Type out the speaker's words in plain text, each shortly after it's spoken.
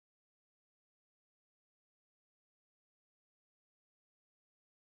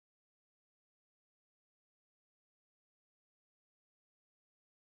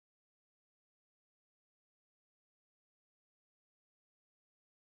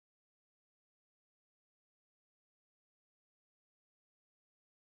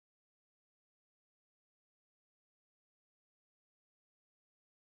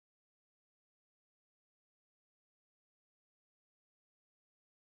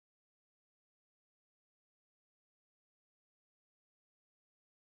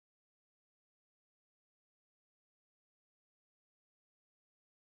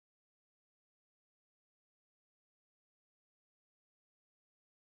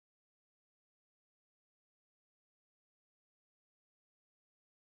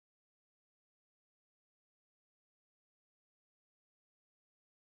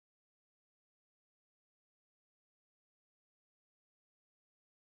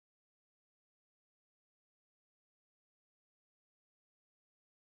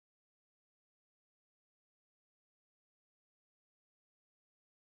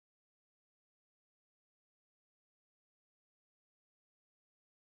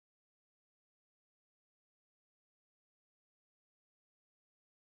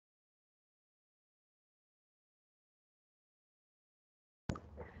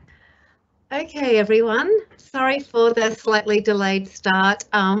Okay, everyone. Sorry for the slightly delayed start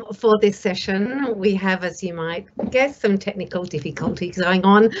for this session. We have, as you might guess, some technical difficulties going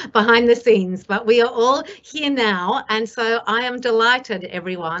on behind the scenes, but we are all here now. And so I am delighted,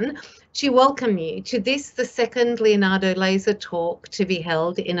 everyone, to welcome you to the second Leonardo Laser talk to be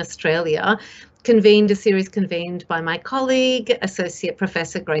held in Australia. A series convened by my colleague, Associate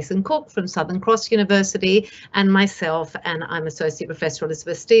Professor Grayson Cooke from Southern Cross University, and myself, and I'm Associate Professor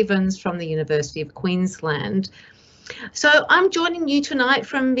Elizabeth Stevens from the University of Queensland. So I'm joining you tonight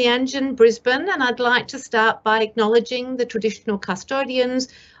from Meanjin, Brisbane, and I'd like to start by acknowledging the traditional custodians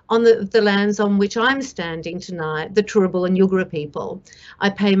on the lands on which I'm standing tonight, the Turrbal and Yugara people. I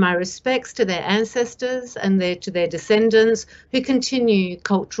pay my respects to their ancestors and to their descendants who continue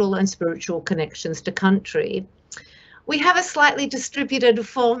cultural and spiritual connections to country. We have a slightly distributed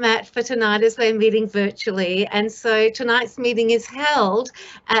format for tonight as we're meeting virtually, and so tonight's meeting is held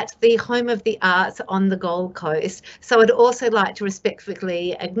at the Home of the Arts on the Gold Coast. So I'd also like to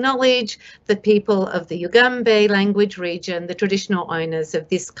respectfully acknowledge the people of the Yugambeh language region, the traditional owners of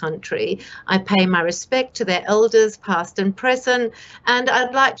this country. I pay my respect to their elders past and present, and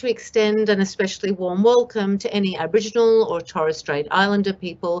I'd like to extend an especially warm welcome to any Aboriginal or Torres Strait Islander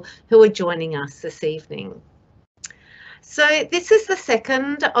people who are joining us this evening. So this is the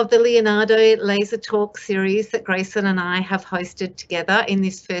second of the Leonardo Laser Talk series that Grayson and I have hosted together in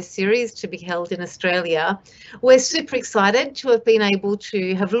this first series to be held in Australia. We're super excited to have been able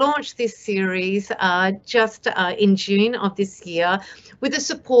to have launched this series just in June of this year with the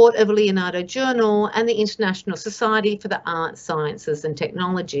support of Leonardo Journal and the International Society for the Arts, Sciences and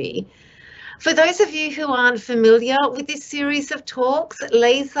Technology. For those of you who aren't familiar with this series of talks,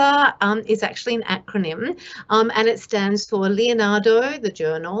 LASER is actually an acronym and it stands for Leonardo, the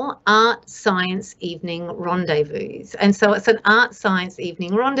journal, Art Science Evening Rendezvous. And so it's an Art Science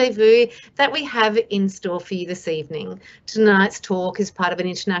Evening Rendezvous that we have in store for you this evening. Tonight's talk is part of an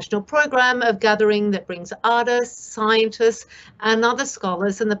international program of gathering that brings artists, scientists and other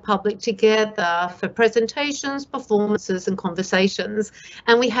scholars and the public together for presentations, performances and conversations.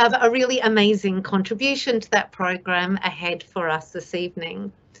 And we have a really amazing contribution to that program ahead for us this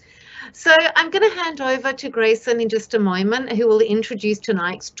evening. So I'm going to hand over to Grayson in just a moment, who will introduce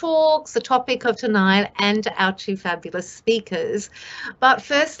tonight's talks, the topic of tonight and our two fabulous speakers. But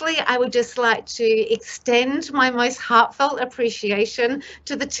firstly, I would just like to extend my most heartfelt appreciation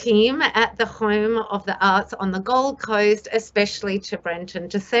to the team at the Home of the Arts on the Gold Coast, especially to Brent and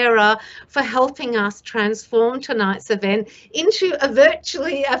to Sarah, for helping us transform tonight's event into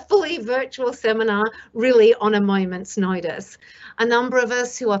a fully virtual seminar, really on a moment's notice. A number of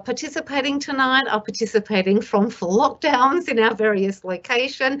us who are participating tonight are participating from full lockdowns in our various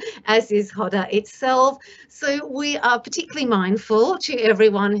locations, as is HOTA itself. So we are particularly mindful to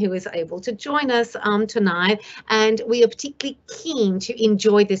everyone who is able to join us tonight, and we are particularly keen to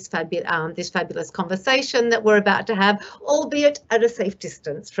enjoy this fabulous conversation that we're about to have, albeit at a safe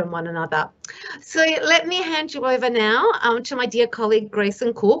distance from one another. So let me hand you over now to my dear colleague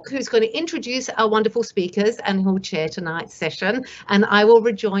Grayson Cooke, who's going to introduce our wonderful speakers and who'll chair tonight's session. And I will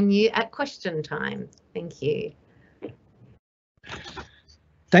rejoin you at question time. Thank you.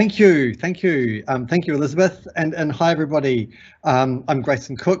 Thank you, Elizabeth, and hi everybody. I'm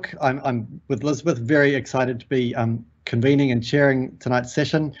Grayson Cooke. I'm with Elizabeth, very excited to be convening and chairing tonight's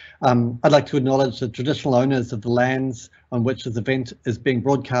session. I'd like to acknowledge the traditional owners of the lands on which this event is being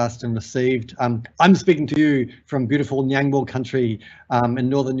broadcast and received. I'm speaking to you from beautiful Nyangwal country in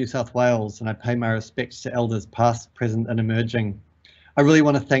northern New South Wales, and I pay my respects to elders past, present and emerging. I really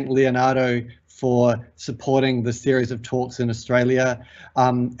want to thank Leonardo for supporting the series of talks in Australia,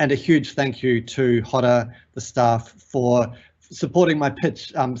 and a huge thank you to HOTA, the staff, for supporting my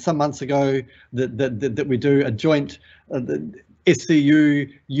pitch some months ago that we do a joint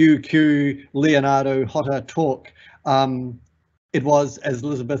SCU, UQ, Leonardo, HOTA talk. It was, as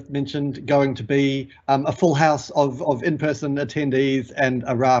Elizabeth mentioned, going to be a full house of in-person attendees and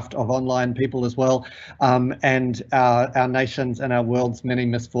a raft of online people as well. And our nations and our world's many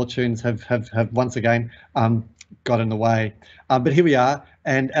misfortunes have once again got in the way. But here we are,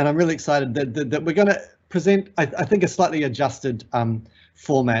 and I'm really excited that we're going to present, I think, a slightly adjusted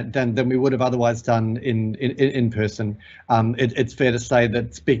format than we would have otherwise done in person. It's fair to say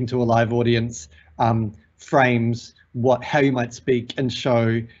that speaking to a live audience frames how you might speak and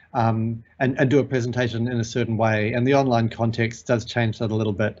show and do a presentation in a certain way, and the online context does change that a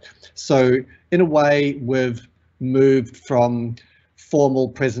little bit. So in a way, we've moved from formal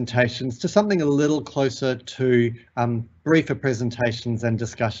presentations to something a little closer to briefer presentations and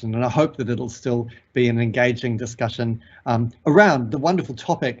discussion. And I hope that it'll still be an engaging discussion around the wonderful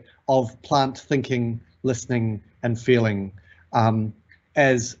topic of plant thinking, listening and feeling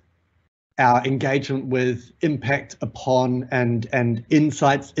as our engagement with impact upon and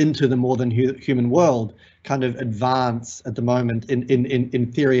insights into the more than human world kind of advance at the moment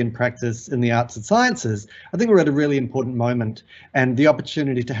in theory and practice in the arts and sciences. I think we're at a really important moment, and the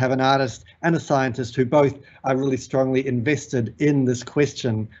opportunity to have an artist and a scientist who both are really strongly invested in this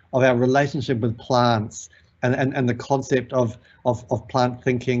question of our relationship with plants and the concept of plant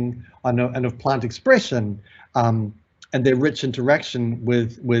thinking and of plant expression and their rich interaction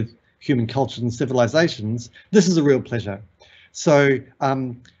with human cultures and civilizations. This is a real pleasure. So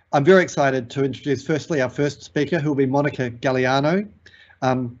I'm very excited to introduce firstly our first speaker, who will be Monica Gagliano.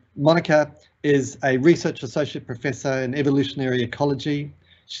 Monica is a research associate professor in evolutionary ecology.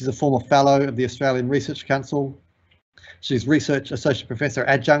 She's a former fellow of the Australian Research Council. She's research associate professor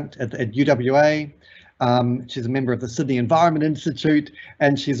adjunct at UWA. She's a member of the Sydney Environment Institute,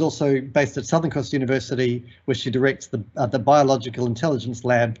 and she's also based at Southern Cross University, where she directs the Biological Intelligence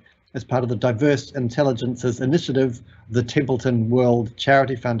Lab as part of the Diverse Intelligences Initiative, the Templeton World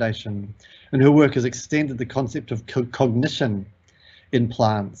Charity Foundation. And her work has extended the concept of cognition in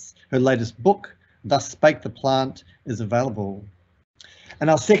plants. Her latest book, Thus Spake the Plant, is available. And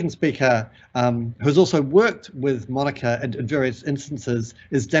our second speaker, who's also worked with Monica at various instances,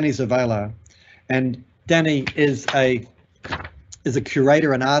 is Danni Zuvela. And Danni is a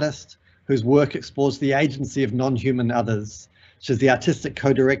curator and artist whose work explores the agency of non-human others. She's the artistic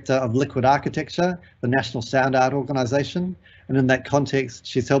co-director of Liquid Architecture, the National Sound Art Organisation, and in that context,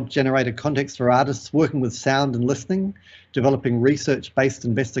 she's helped generate a context for artists working with sound and listening, developing research-based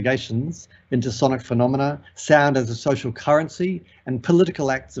investigations into sonic phenomena, sound as a social currency, and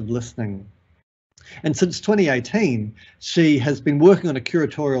political acts of listening. And since 2018, she has been working on a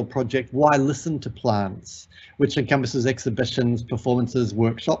curatorial project, Why Listen to Plants, which encompasses exhibitions, performances,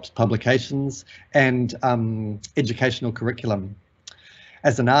 workshops, publications, and educational curriculum.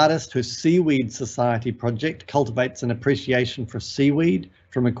 As an artist, her Seaweed Society project cultivates an appreciation for seaweed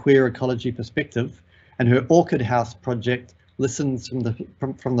from a queer ecology perspective, and her Orchid House project listens from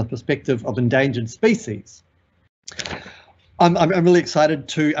the perspective of endangered species. I'm really excited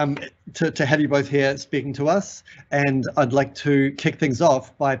to have you both here speaking to us, and I'd like to kick things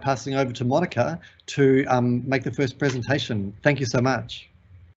off by passing over to Monica to make the first presentation. Thank you so much.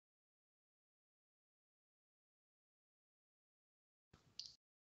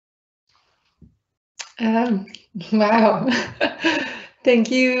 Wow.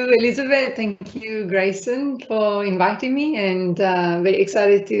 Thank you, Elizabeth. Thank you, Grayson, for inviting me, and very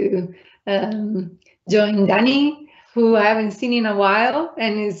excited to join Danni, who I haven't seen in a while,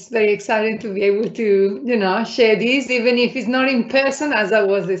 and is very excited to be able to, share this, even if it's not in person as I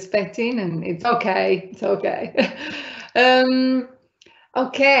was expecting, and it's okay, it's okay.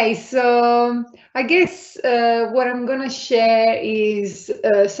 Okay, so I guess what I'm gonna share is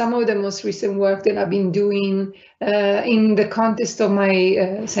some of the most recent work that I've been doing in the context of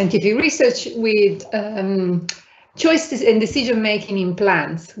my scientific research with choices and decision making in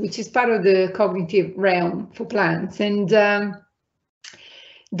plants, which is part of the cognitive realm for plants. And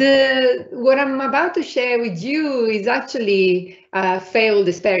what I'm about to share with you is actually failed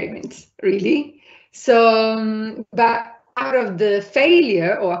experiments, really. So, but out of the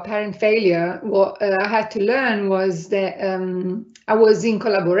failure or apparent failure, what I had to learn was that I was in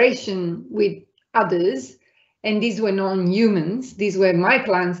collaboration with others, and these were non-humans. These were my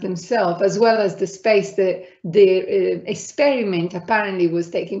plants themselves, as well as the space that the experiment apparently was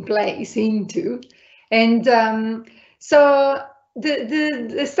taking place into. And so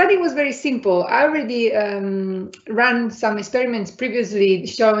the study was very simple. I already ran some experiments previously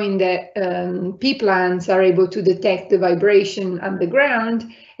showing that pea plants are able to detect the vibration underground,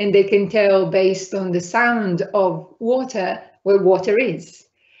 and they can tell based on the sound of water where water is.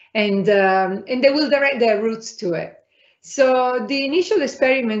 And they will direct their roots to it. So the initial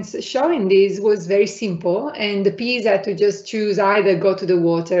experiments showing this was very simple, and the peas had to just choose either go to the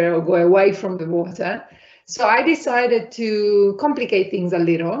water or go away from the water. So I decided to complicate things a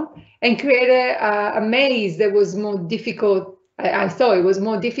little and create a maze that was more difficult. I thought it was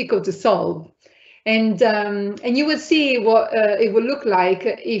more difficult to solve. And you will see what it would look like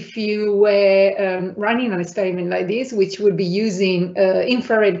if you were running an experiment like this, which would be using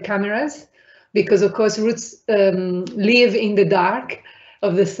infrared cameras, because of course roots live in the dark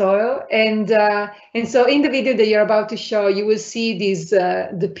of the soil. And so in the video that you're about to show, you will see these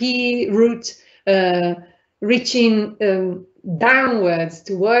the pea root reaching downwards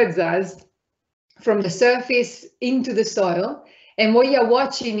towards us from the surface into the soil. And what you're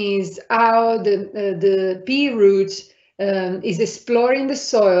watching is how the pea root is exploring the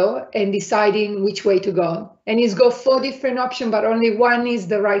soil and deciding which way to go. And he's got 4 different options, but only one is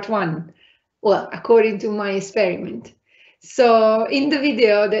the right one. Well, according to my experiment. So in the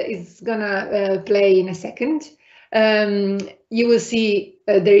video that is gonna play in a second, you will see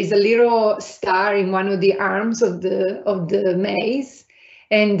there is a little star in one of the arms of the maize,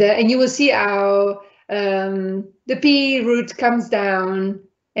 and you will see how the pea root comes down,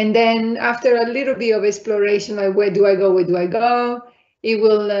 and then after a little bit of exploration, like where do I go, it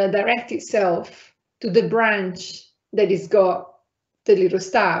will direct itself to the branch that has got the little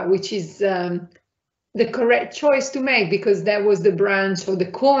star, which is the correct choice to make, because that was the branch or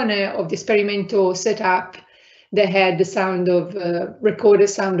the corner of the experimental setup that had the sound of recorded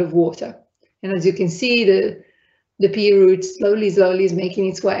sound of water. And as you can see, the pea root slowly is making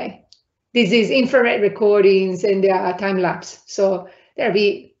its way. This is infrared recordings and they are time lapse. So there'll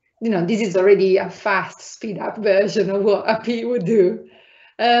be, this is already a fast speed up version of what a pea would do.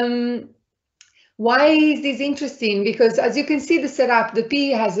 Why is this interesting? Because as you can see the setup, the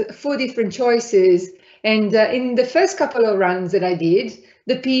pea has 4 different choices. And in the first couple of runs that I did,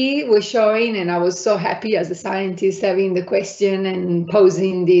 the pea was showing, and I was so happy as a scientist having the question and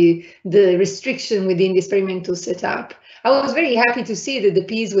posing the restriction within the experimental setup. I was very happy to see that the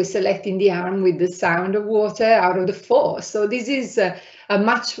peas were selecting the arm with the sound of water out of the 4. So this is a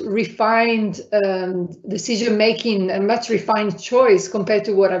much refined decision-making, a much refined choice compared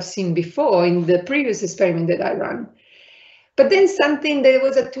to what I've seen before in the previous experiment that I ran. But then there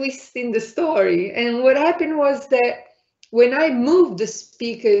was a twist in the story. And what happened was that when I moved the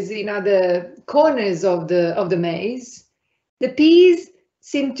speakers in other corners of the maze, the peas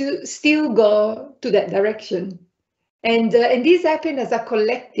seemed to still go to that direction. And this happened as a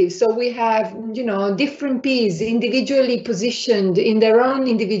collective. So we have, different peas individually positioned in their own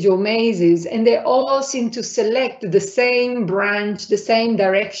individual mazes, and they all seem to select the same branch, the same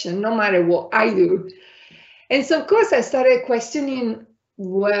direction, no matter what I do. And so, of course, I started questioning,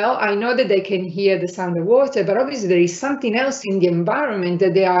 well, I know that they can hear the sound of water, but obviously there is something else in the environment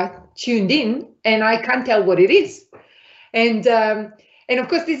that they are tuned in, and I can't tell what it is. And of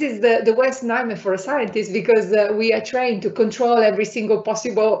course, this is the worst nightmare for a scientist, because we are trained to control every single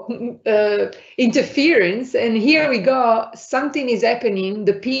possible interference. And here we go, something is happening.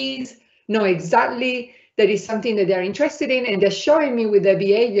 The peas know exactly that is something that they're interested in, and they're showing me with their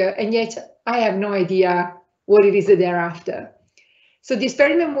behavior, and yet I have no idea what it is that they're after. So the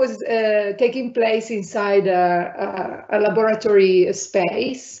experiment was taking place inside a laboratory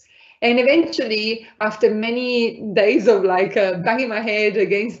space. And eventually, after many days of banging my head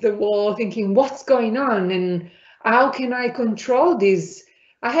against the wall, thinking, what's going on and how can I control this?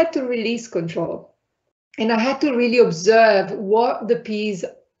 I had to release control. And I had to really observe what the peas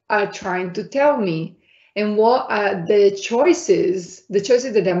are trying to tell me and what are the choices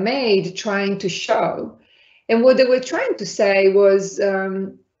that are made trying to show. And what they were trying to say was,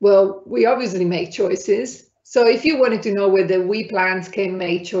 well, we obviously make choices. So if you wanted to know whether we plants can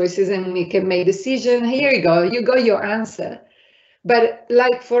make choices and we can make decisions, here you go, your answer. But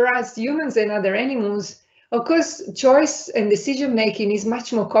like for us humans and other animals, of course, choice and decision making is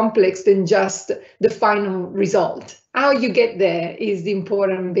much more complex than just the final result. How you get there is the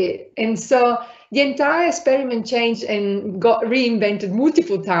important bit. And so the entire experiment changed and got reinvented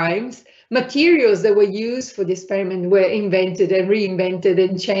multiple times. Materials that were used for the experiment were invented and reinvented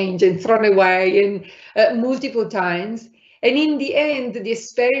and changed and thrown away and multiple times. And in the end, the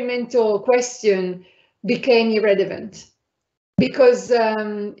experimental question became irrelevant, because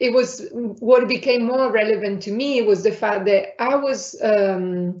it was what became more relevant to me was the fact that I was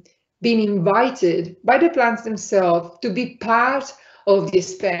being invited by the plants themselves to be part of the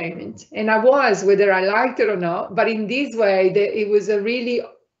experiment. And I was, whether I liked it or not, but in this way, it was a really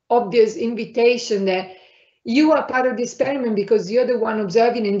obvious invitation that you are part of the experiment because you're the one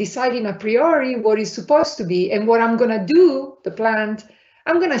observing and deciding a priori what is supposed to be. And what I'm going to do, the plant,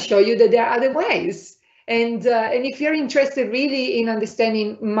 I'm going to show you that there are other ways. And if you're interested really in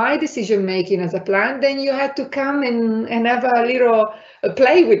understanding my decision making as a plant, then you have to come and have a little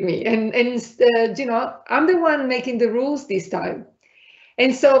play with me. And I'm the one making the rules this time.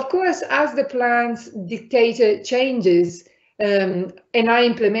 And so, of course, as the plants dictated changes, and I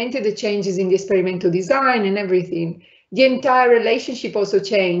implemented the changes in the experimental design and everything, the entire relationship also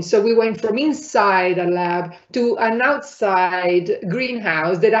changed. So we went from inside a lab to an outside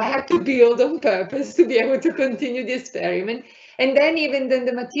greenhouse that I had to build on purpose to be able to continue the experiment. And then even then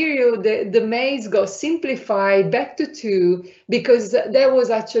the material, the maze got simplified back to 2 because that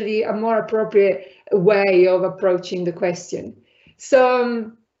was actually a more appropriate way of approaching the question.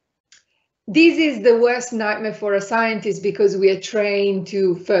 So this is the worst nightmare for a scientist because we are trained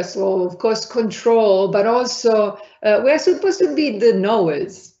to, first of all, of course, control, but also we're supposed to be the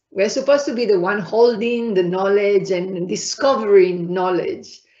knowers. We're supposed to be the one holding the knowledge and discovering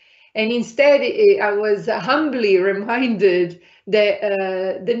knowledge. And instead, I was humbly reminded that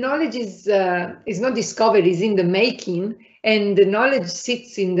the knowledge is not discovered, is in the making, and the knowledge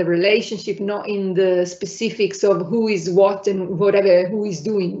sits in the relationship, not in the specifics of who is what and whatever, who is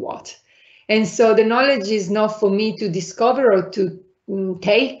doing what. And so the knowledge is not for me to discover or to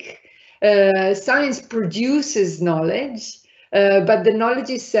take. Science produces knowledge, but the knowledge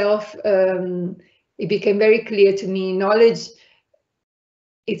itself, it became very clear to me, knowledge,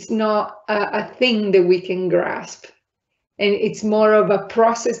 it's not a thing that we can grasp. And it's more of a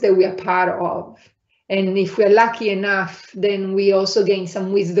process that we are part of. And if we're lucky enough, then we also gain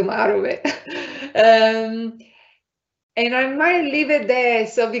some wisdom out of it. And I might leave it there.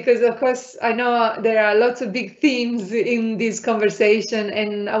 So, because of course, I know there are lots of big themes in this conversation,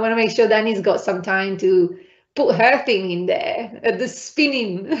 and I want to make sure Danny's got some time to put her thing in there, the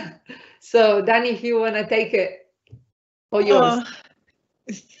spinning. So, Danny, if you want to take it, or yours.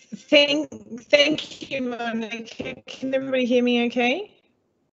 Thank you, Monica. Can everybody hear me okay?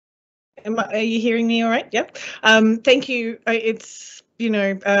 Are you hearing me all right? Yep. Thank you. It's,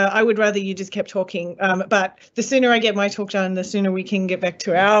 I would rather you just kept talking, but the sooner I get my talk done, the sooner we can get back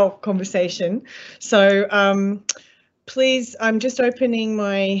to our conversation. So please, I'm just opening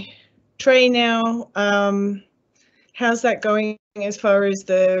my tray now. How's that going as far as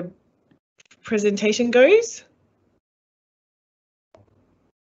the presentation goes?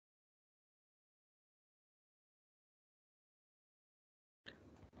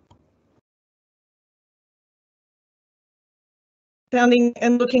 Sounding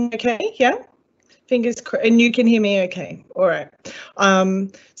and looking okay, yeah? Fingers crossed, and you can hear me okay. All right.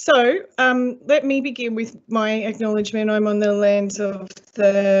 Let me begin with my acknowledgement. I'm on the lands of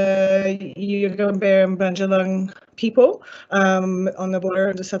the Yugambeh and Bundjalung people on the border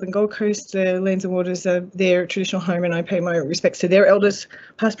of the southern Gold Coast. The lands and waters are their traditional home, and I pay my respects to their elders,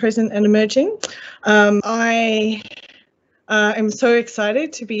 past, present, and emerging. I am so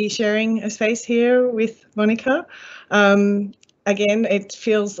excited to be sharing a space here with Monica. Again, it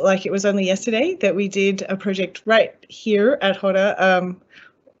feels like it was only yesterday that we did a project right here at HOTA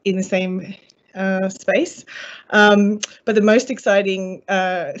in the same space. But the most exciting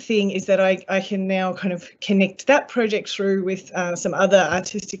thing is that I can now kind of connect that project through with some other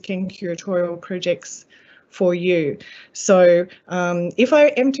artistic and curatorial projects for you. So if I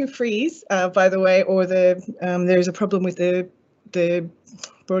am to freeze, by the way, or there's a problem with the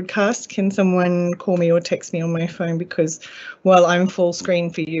broadcast, can someone call me or text me on my phone, because while I'm full screen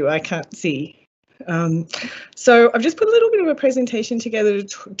for you, I can't see. So I've just put a little bit of a presentation together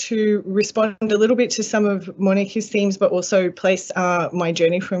to respond a little bit to some of Monica's themes, but also place my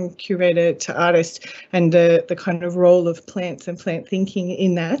journey from curator to artist and the kind of role of plants and plant thinking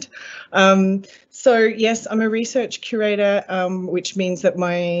in that. So yes, I'm a research curator, which means that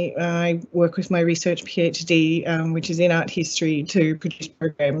I work with my research PhD, which is in art history, to produce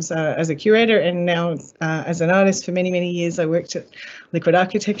programs as a curator, and now as an artist. For many, many years I worked at Liquid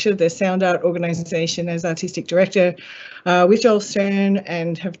Architecture, the sound art organisation, as artistic director with Joel Stern,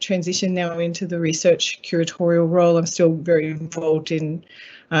 and have transitioned now into the research curatorial role. I'm still very involved in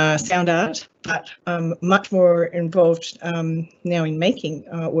sound art, but much more involved now in making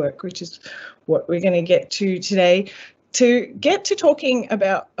work, which is what we're going to get to today. To get to talking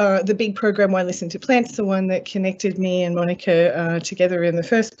about the big program Why Listen to Plants, the one that connected me and Monica together in the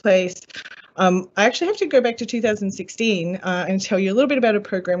first place, I actually have to go back to 2016 and tell you a little bit about a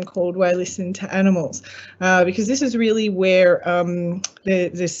program called Why Listen to Animals, because this is really where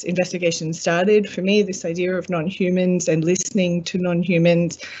this investigation started for me, this idea of non-humans and listening to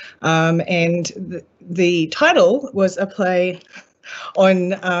non-humans. And the title was a play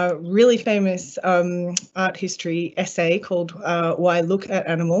on a really famous art history essay called Why Look at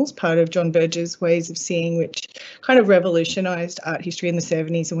Animals, part of John Berger's Ways of Seeing, which kind of revolutionised art history in the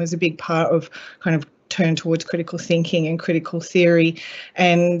 70s and was a big part of kind of turn towards critical thinking and critical theory.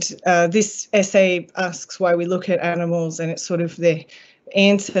 And this essay asks why we look at animals, and it's sort of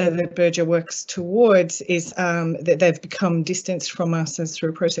answer that Berger works towards is that they've become distanced from us as through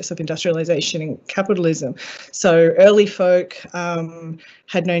a process of industrialization and capitalism. So early folk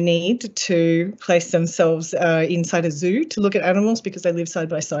had no need to place themselves inside a zoo to look at animals because they live side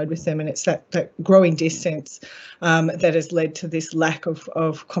by side with them, and it's that growing distance that has led to this lack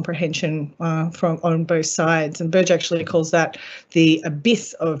of comprehension from on both sides. And Berger actually calls that the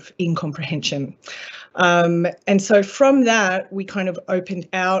abyss of incomprehension. And so from that, we kind of opened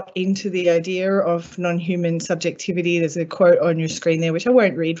out into the idea of non-human subjectivity. There's a quote on your screen there, which I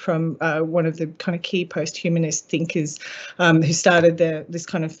won't read, from one of the kind of key post-humanist thinkers who started there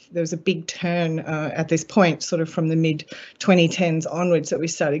was a big turn at this point, sort of from the mid-2010s onwards, that we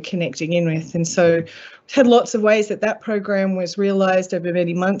started connecting in with. And so had lots of ways that program was realised over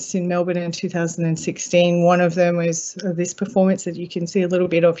many months in Melbourne in 2016. One of them was this performance that you can see a little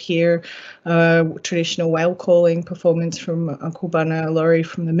bit of here, traditional whale calling performance from Uncle Bana Laurie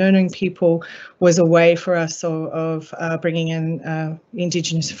from the Murnung people, was a way for us of bringing an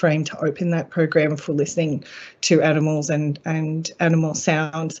Indigenous frame to open that program for listening to animals and animal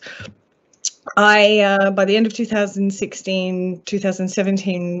sounds. By the end of 2016,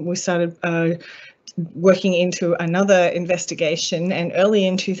 2017, we started working into another investigation, and early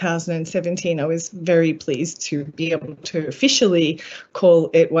in 2017 I was very pleased to be able to officially call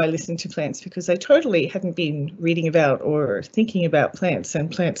it Why Listen to Plants, because I totally hadn't been reading about or thinking about plants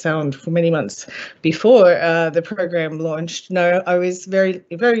and plant sound for many months before the program launched. No, I was very,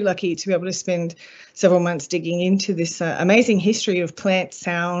 very lucky to be able to spend several months digging into this amazing history of plant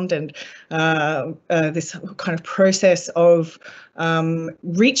sound and this kind of process of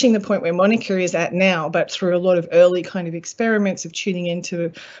reaching the point where Monica is at now, but through a lot of early kind of experiments of tuning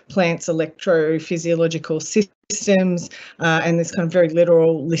into plants' electrophysiological systems and this kind of very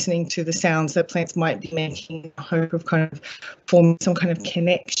literal listening to the sounds that plants might be making in the hope of kind of forming some kind of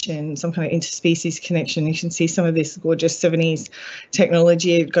connection, some kind of interspecies connection. You can see some of this gorgeous 70s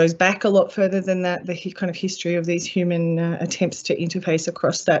technology. It goes back a lot further than that, the kind of history of these human attempts to interface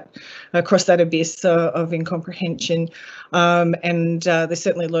across that abyss of incomprehension. And there's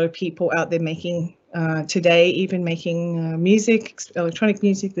certainly a lot of people out there making today, even making music, electronic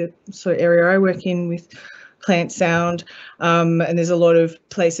music, the sort of area I work in with plant sound. And there's a lot of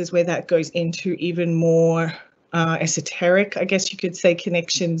places where that goes into even more esoteric, I guess you could say,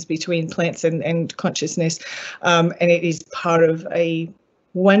 connections between plants and consciousness. And it is part of a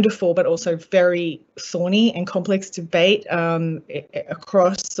wonderful but also very thorny and complex debate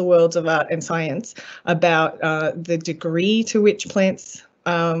across the worlds of art and science about the degree to which plants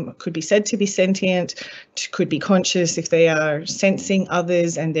could be said to be sentient, could be conscious, if they are sensing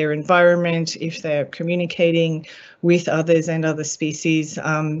others and their environment, if they're communicating with others and other species.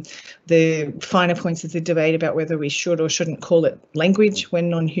 The finer points of the debate about whether we should or shouldn't call it language when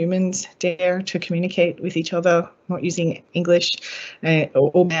non-humans dare to communicate with each other, not using English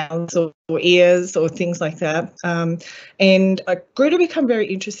or mouths or ears or things like that. And I grew to become very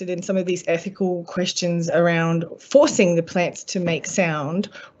interested in some of these ethical questions around forcing the plants to make sound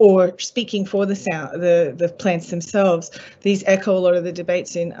or speaking for the sound, the plants themselves. These echo a lot of the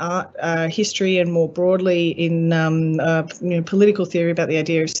debates in art history and more broadly in political theory about the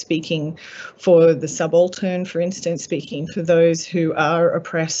idea of speaking for the subaltern, for instance, speaking for those who are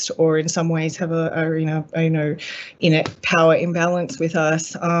oppressed or in some ways have a in a power imbalance with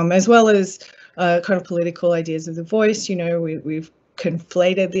us, as well as kind of political ideas of the voice. We've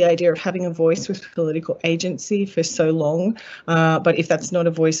conflated the idea of having a voice with political agency for so long, but if that's not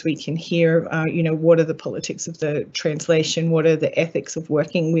a voice we can hear, what are the politics of the translation? What are the ethics of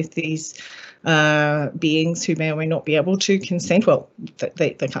working with these beings who may or may not be able to consent? Well,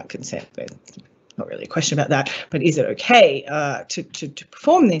 they can't consent, but not really a question about that, but is it okay to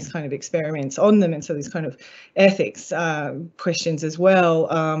perform these kind of experiments on them? And so these kind of ethics questions as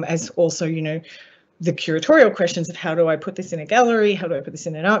well, as also, the curatorial questions of how do I put this in a gallery? How do I put this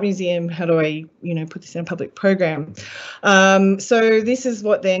in an art museum? How do I, put this in a public program? So this is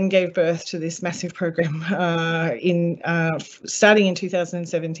what then gave birth to this massive program starting in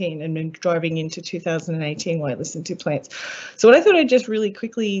 2017 and then driving into 2018 while I listened to plants. So what I thought I'd just really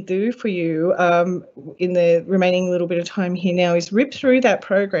quickly do for you in the remaining little bit of time here now is rip through that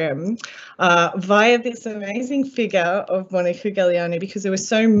program via this amazing figure of Monica Gagliano, because there were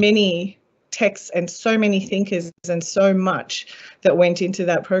so many texts and so many thinkers and so much that went into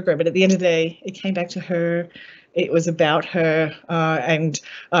that program, but at the end of the day it came back to her it was about her, and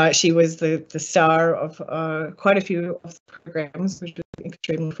she was the star of quite a few of the programs, which was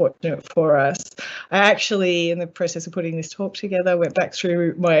extremely fortunate for us. I actually, in the process of putting this talk together, went back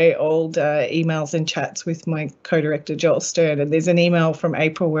through my old emails and chats with my co-director, Joel Stern, and there's an email from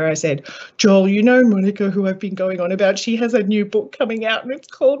April where I said, Joel, you know Monica, who I've been going on about, she has a new book coming out and it's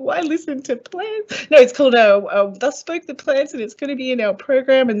called Why Listen to Plants? No, it's called Thus Spoke the Plants, and it's going to be in our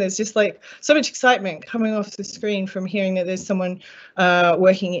program, and there's just like so much excitement coming off the screen from hearing that there's someone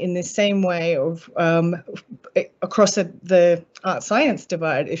working in the same way of across the art science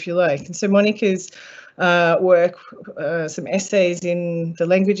divide, if you like. And so Monica's work, some essays in the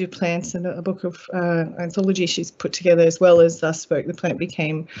language of plants, and a book of anthology she's put together, as well as Thus Spoke the Plant,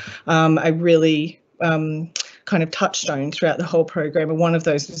 became a really kind of touchstone throughout the whole program. And one of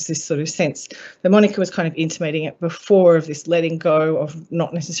those was this sort of sense that Monica was kind of intimating it before, of this letting go of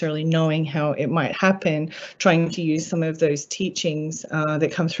not necessarily knowing how it might happen, trying to use some of those teachings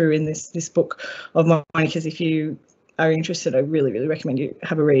that come through in this book of Monica's. If you are interested, I really, really recommend you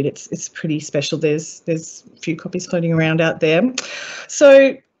have a read. It's pretty special. There's a few copies floating around out there.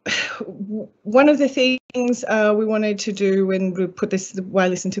 So one of the things we wanted to do when we put this Why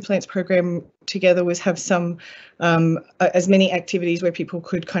Listen to Plants program together was have some as many activities where people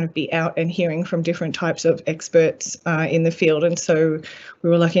could kind of be out and hearing from different types of experts in the field. And so we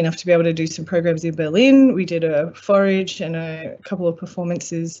were lucky enough to be able to do some programs in Berlin. We did a forage and a couple of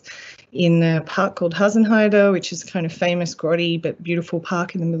performances in a park called Hasenheide, which is a kind of famous grotty but beautiful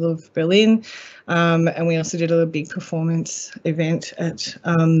park in the middle of Berlin. And we also did a big performance event at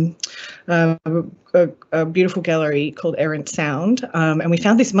a beautiful gallery called Errant Sound. And we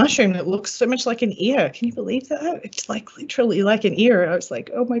found this mushroom that looks so much like an ear. Can you believe that? It's like literally like an ear. I was like,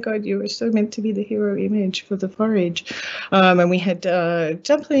 oh my God, you were so meant to be the hero image for the forage. And we had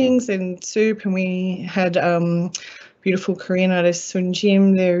dumplings and soup, and we had beautiful Korean artist Sun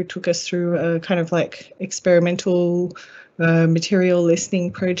Jim there, who took us through a kind of like experimental material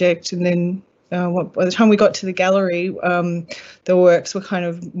listening project. And then by the time we got to the gallery, the works were kind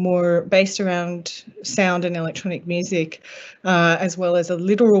of more based around sound and electronic music, as well as a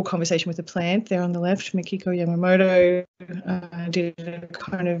literal conversation with the plant there on the left. Mikiko Yamamoto did a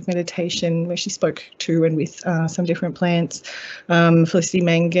kind of meditation where she spoke to and with some different plants. Felicity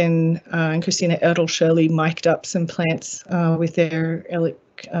Mangan and Christina Erdl-Shirley mic'd up some plants with their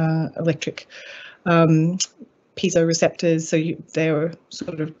electric piezoreceptors, so they were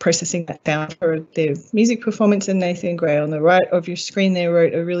sort of processing that sound for their music performance. And Nathan Gray on the right of your screen there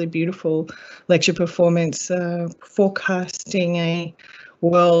wrote a really beautiful lecture performance forecasting a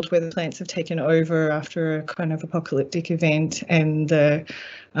world where the plants have taken over after a kind of apocalyptic event, and the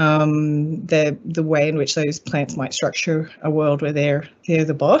way in which those plants might structure a world where they're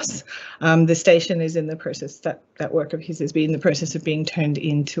the boss. The station is in the process, that work of his has been in the process of being turned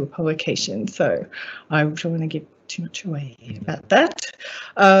into a publication, so I don't want to give too much away about that.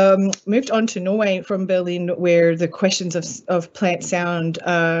 Moved on to Norway from Berlin, where the questions of plant sound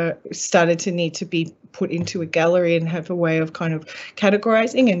started to need to be put into a gallery and have a way of kind of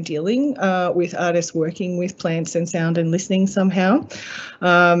categorizing and dealing with artists working with plants and sound and listening somehow.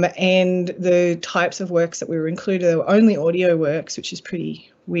 And the types of works that we were included, they were only audio works, which is pretty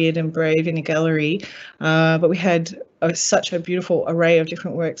weird and brave in a gallery, but we had such a beautiful array of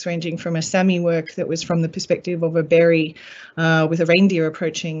different works, ranging from a Sami work that was from the perspective of a berry with a reindeer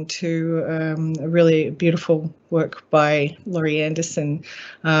approaching, to a really beautiful work by Laurie Anderson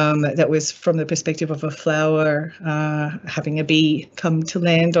that was from the perspective of a flower having a bee come to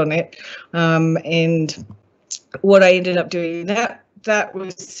land on it. And what I ended up doing that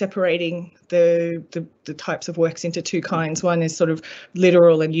was separating the types of works into two kinds. One is sort of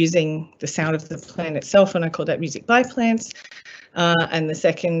literal and using the sound of the plant itself, and I call that music by plants. And the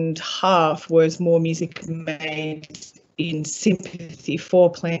second half was more music made in sympathy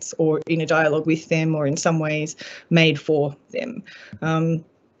for plants, or in a dialogue with them, or in some ways made for them.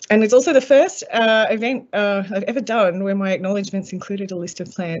 And it's also the first event I've ever done where my acknowledgements included a list of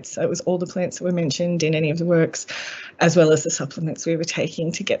plants. It was all the plants that were mentioned in any of the works, as well as the supplements we were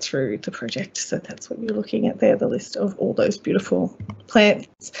taking to get through the project. So that's what you're looking at there, the list of all those beautiful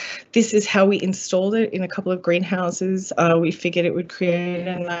plants. This is how we installed it in a couple of greenhouses. We figured it would create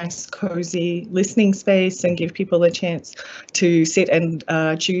a nice, cozy listening space and give people a chance to sit and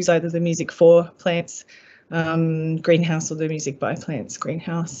choose either the music for plants greenhouse or the music by plants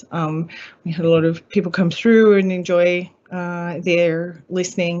greenhouse. We had a lot of people come through and enjoy there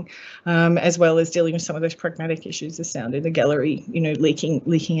listening, as well as dealing with some of those pragmatic issues of sound in the gallery, you know,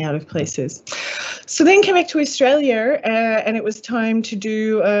 leaking out of places. So then came back to Australia, and it was time to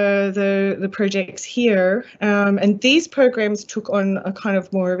do the projects here. And these programs took on a kind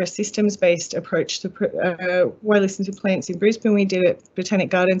of more of a systems-based approach to Why Listen to Plants in Brisbane. We did it Botanic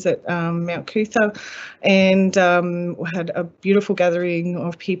Gardens at Mount Cootha, and had a beautiful gathering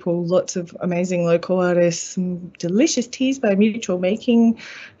of people, lots of amazing local artists, some delicious teas by Mutual Making.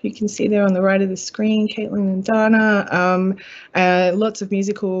 You can see there on the right of the screen, Caitlin and Dana. Lots of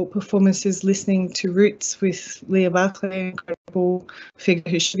musical performances, listening to Roots with Leah Barclay, incredible figure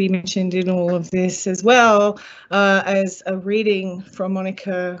who should be mentioned in all of this, as well as a reading from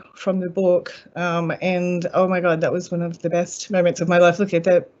Monica from the book. And oh my God, that was one of the best moments of my life. Look at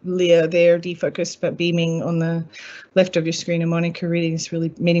that, Leah there, defocused but beaming on the left of your screen, and Monica reading this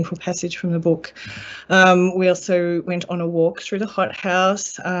really meaningful passage from the book. We also went on a walk through the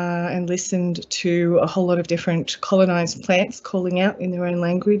hothouse and listened to a whole lot of different colonised plants calling out in their own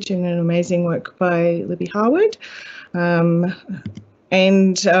language, in an amazing work by Libby Harwood. And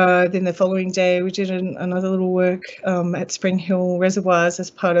then the following day we did another little work at Spring Hill Reservoirs as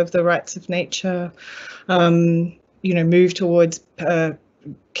part of the Rights of Nature, you know, move towards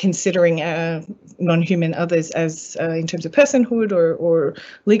considering non-human others as in terms of personhood or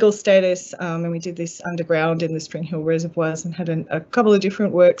legal status, and we did this underground in the Spring Hill Reservoirs and had a couple of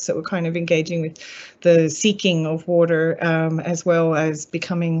different works that were kind of engaging with the seeking of water, as well as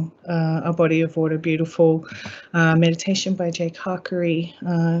becoming a body of water beautiful. Meditation by Jake Harkery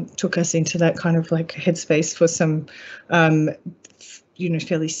took us into that kind of like headspace for some you know,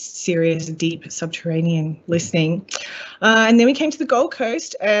 fairly serious, deep subterranean listening. And then we came to the Gold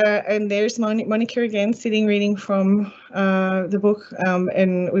Coast, and there's Monica again, sitting reading from the book.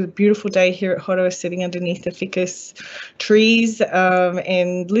 And it was a beautiful day here at HOTA, sitting underneath the ficus trees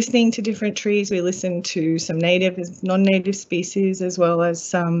and listening to different trees. We listened to some native, non-native species, as well as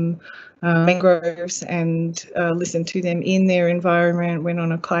some mangroves, and listened to them in their environment, went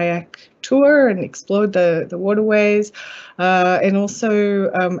on a kayak tour and explored the waterways, and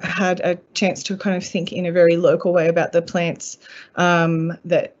also had a chance to kind of think in a very local way about the plants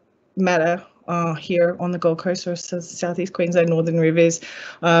that matter here on the Gold Coast or Southeast Queensland, Northern Rivers,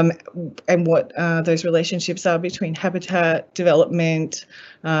 and what those relationships are between habitat development,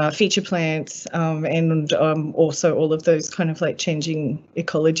 feature plants, and also all of those kind of like changing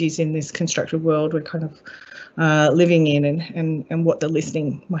ecologies in this constructed world we're kind of living in, and what the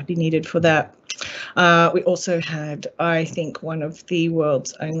listening might be needed for that. We also had, I think, one of the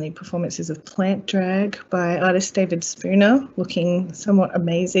world's only performances of plant drag by artist David Spooner, looking somewhat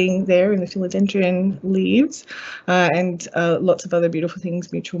amazing there in the philodendron leaves, and lots of other beautiful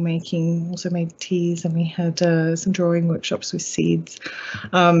things. Mutual Making also made teas, and we had some drawing workshops with seeds.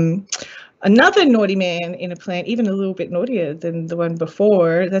 Another naughty man in a plant, even a little bit naughtier than the one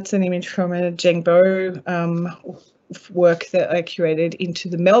before. That's an image from a Zhengbo work that I curated into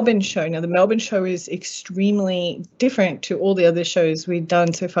the Melbourne show. Now, the Melbourne show is extremely different to all the other shows we've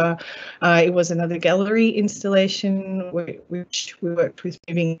done so far. It was another gallery installation, which we worked with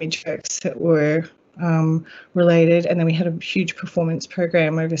moving image works that were related, and then we had a huge performance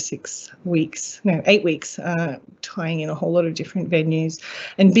program over 8 weeks, tying in a whole lot of different venues.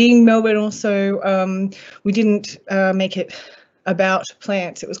 And being Melbourne also, we didn't make it about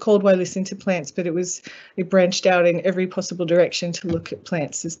plants. It was called Why Listen to Plants, but it branched out in every possible direction to look at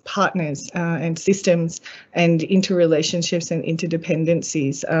plants as partners and systems and interrelationships and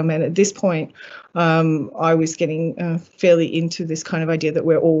interdependencies. And at this point, I was getting fairly into this kind of idea that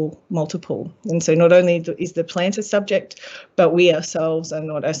we're all multiple. And so not only is the plant a subject, but we ourselves are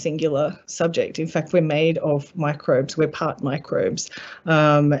not a singular subject. In fact, we're made of microbes. We're part microbes.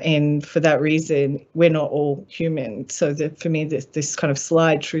 And for that reason, we're not all human. So for me, this kind of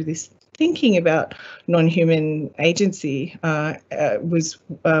slide through this thinking about non-human agency was,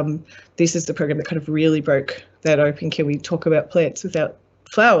 this is the program that kind of really broke that open. Can we talk about plants without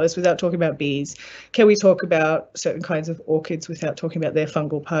flowers, without talking about bees? Can we talk about certain kinds of orchids without talking about their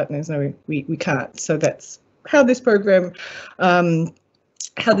fungal partners? No, we can't. So that's how this program ended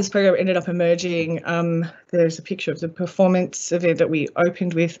up emerging. There's a picture of the performance event that we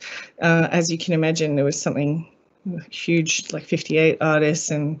opened with. As you can imagine, there was something huge, like 58 artists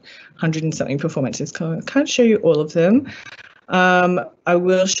and 100 and something performances. Can't show you all of them. I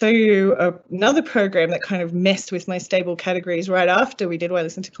will show you another program that kind of messed with my stable categories right after we did Why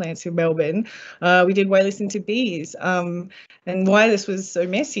Listen to Plants in Melbourne. We did Why Listen to Bees. And why this was so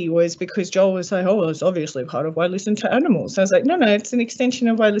messy was because Joel was like, oh, it's obviously part of Why Listen to Animals. So I was like, no, it's an extension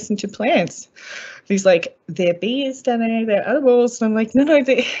of Why Listen to Plants. He's like, they're bees, Danny, they're animals. And I'm like, no,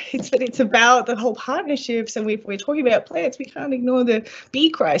 it's about the whole partnerships. And we're talking about plants. We can't ignore the bee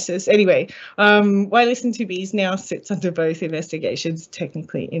crisis. Anyway, Why Listen to Bees now sits under both investigations,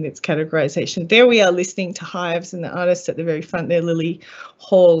 technically in its categorization. There we are listening to hives, and the artist at the very front there, Lily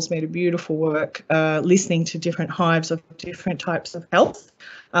Halls, made a beautiful work listening to different hives of different types of health.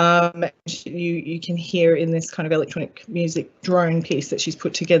 You can hear in this kind of electronic music drone piece that she's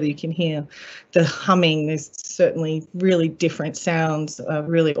put together, you can hear the humming. There's certainly really different sounds,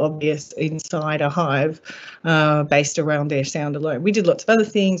 really obvious inside a hive based around their sound alone. We did lots of other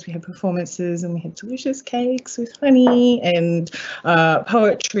things. We had performances and we had delicious cakes with honey and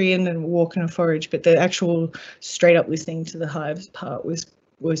poetry and then walk and a forage, but the actual straight up listening to the hives part was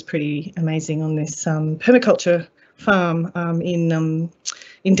pretty amazing on this permaculture farm in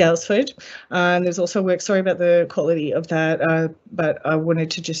Dalesford. There's also work, sorry about the quality of that, but I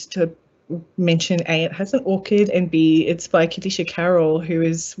wanted to just mention A, it has an orchid, and B, it's by Kadisha Carroll, who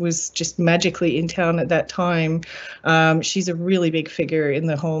was just magically in town at that time. She's a really big figure in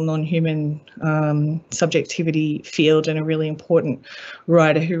the whole non-human subjectivity field and a really important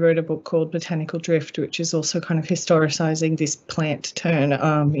writer who wrote a book called Botanical Drift, which is also kind of historicising this plant turn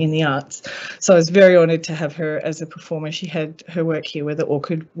in the arts. So I was very honoured to have her as a performer. She had her work here where the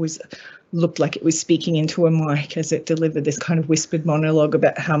orchid looked like it was speaking into a mic as it delivered this kind of whispered monologue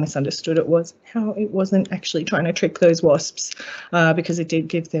about how misunderstood it was, how it wasn't actually trying to trick those wasps because it did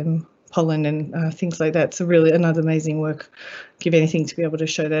give them pollen and things like that. So really another amazing work. Give anything to be able to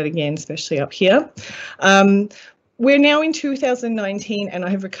show that again, especially up here. We're now in 2019 and I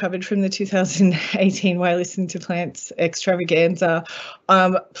have recovered from the 2018 Why Listen to Plants extravaganza.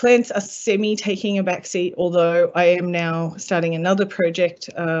 Plants are semi-taking a backseat, although I am now starting another project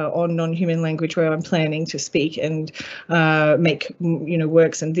on non-human language where I'm planning to speak and make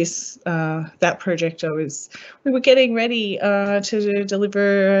works. And that project we were getting ready to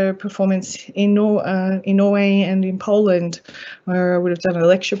deliver a performance in Norway and in Poland, where I would have done a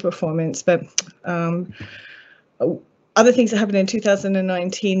lecture performance, but other things that happened in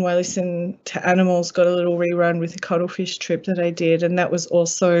 2019, Why Listen to Animals got a little rerun with the cuttlefish trip that I did, and that was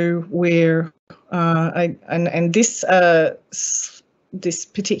also where this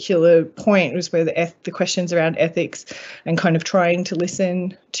particular point was where the questions around ethics and kind of trying to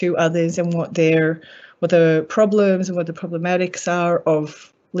listen to others and what the problems and what the problematics are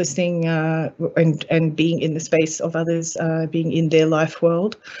of listening and being in the space of others, being in their life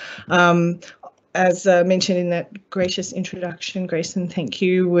world. As mentioned in that gracious introduction, Grayson, thank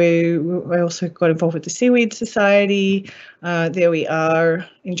you. I also got involved with the Seaweed Society. There we are,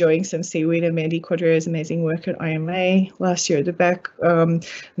 enjoying some seaweed and Mandy Quadrero's amazing work at IMA last year at the back. And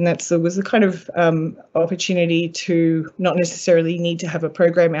that was the kind of opportunity to not necessarily need to have a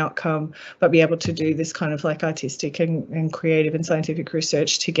program outcome, but be able to do this kind of like artistic and creative and scientific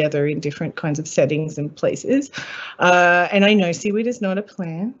research together in different kinds of settings and places. And I know seaweed is not a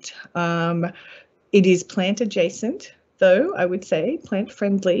plant. It is plant adjacent, though, I would say, plant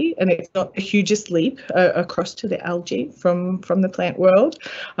friendly, and it's not the hugest leap across to the algae from the plant world.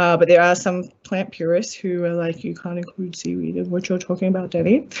 But there are some plant purists who are like, you can't include seaweed in what you're talking about,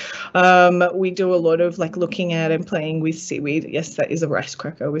 Danny. We do a lot of like looking at and playing with seaweed. Yes, that is a rice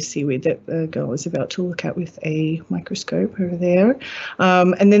cracker with seaweed that the girl is about to look at with a microscope over there.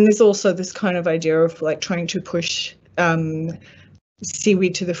 And then there's also this kind of idea of like trying to push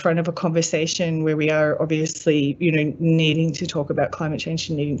seaweed to the front of a conversation where we are obviously, needing to talk about climate change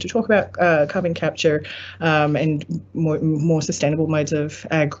and needing to talk about carbon capture and more sustainable modes of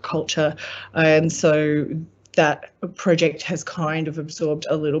agriculture. And so that project has kind of absorbed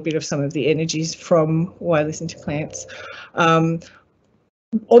a little bit of some of the energies from Why Listen to Plants. On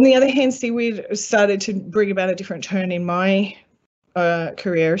the other hand, seaweed started to bring about a different turn in my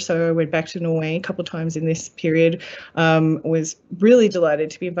career. So I went back to Norway a couple of times in this period, was really delighted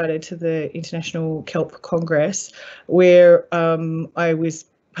to be invited to the International Kelp Congress, where I was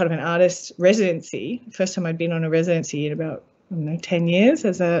part of an artist residency. First time I'd been on a residency in about 10 years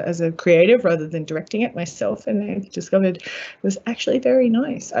as a creative rather than directing it myself, and I discovered it was actually very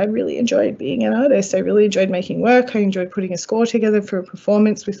nice. I really enjoyed being an artist. I really enjoyed making work. I enjoyed putting a score together for a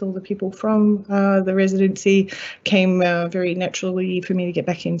performance with all the people from the residency. Came very naturally for me to get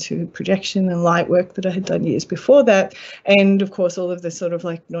back into projection and light work that I had done years before that, and of course all of the sort of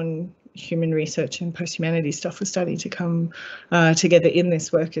like human research and post-humanity stuff was starting to come together in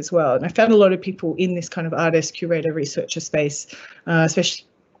this work as well. And I found a lot of people in this kind of artist, curator, researcher space, especially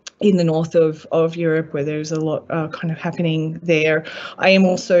in the north of Europe, where there's a lot kind of happening there. I am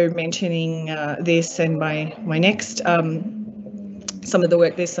also mentioning this and my next some of the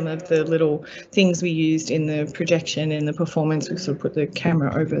work. There's some of the little things we used in the projection and the performance. We sort of put the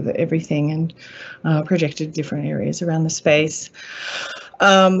camera over everything and projected different areas around the space.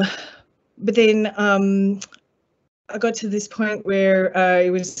 But then I got to this point where it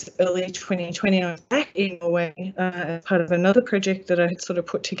was early 2020, I was back in Norway as part of another project that I had sort of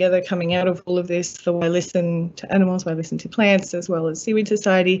put together coming out of all of this, the Why Listen to Animals, Why Listen to Plants, as well as Seaweed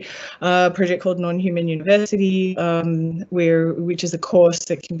Society, a project called Non-Human University, which is a course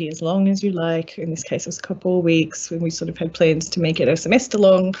that can be as long as you like. In this case, it was a couple of weeks, and we sort of had plans to make it a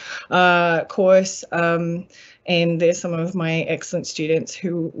semester-long course. And there's some of my excellent students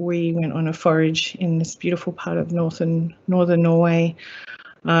who we went on a forage in this beautiful part of northern Norway.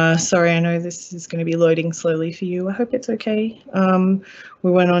 Sorry, I know this is going to be loading slowly for you. I hope it's okay.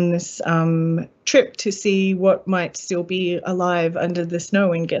 We went on this trip to see what might still be alive under the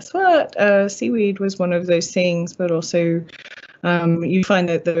snow, and guess what? Seaweed was one of those things, but also you find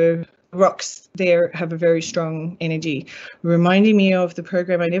that the rocks there have a very strong energy, reminding me of the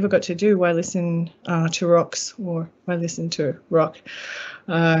program I never got to do, Why Listen to Rocks, or Why Listen to Rock.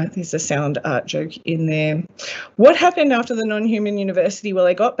 There's a sound art joke in there. What happened after the Non-Human University? Well,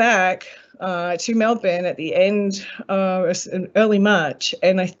 I got back to Melbourne at the end, early March,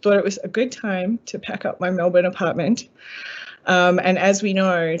 and I thought it was a good time to pack up my Melbourne apartment. And as we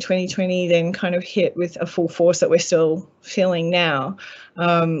know, 2020 then kind of hit with a full force that we're still feeling now.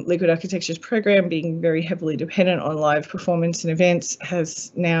 Liquid Architecture's program, being very heavily dependent on live performance and events,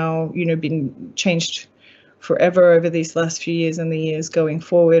 has now, been changed forever over these last few years and the years going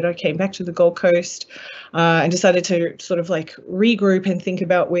forward. I came back to the Gold Coast and decided to sort of like regroup and think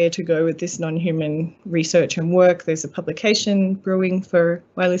about where to go with this non-human research and work. There's a publication brewing for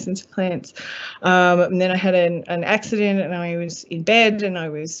Why Listen to Plants. And then I had an accident and I was in bed and I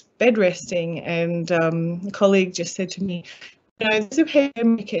was bed resting, and a colleague just said to me, there's a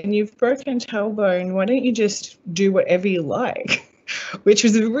pandemic and you've broken tailbone, why don't you just do whatever you like? Which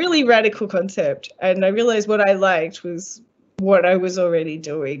was a really radical concept. And I realized what I liked was what I was already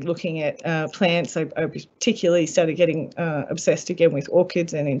doing, looking at plants. I particularly started getting obsessed again with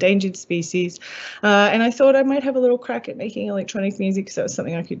orchids and endangered species. And I thought I might have a little crack at making electronic music, because that was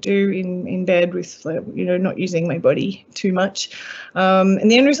something I could do in bed with, not using my body too much. And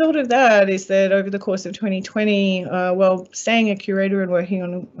the end result of that is that over the course of 2020, while staying a curator and working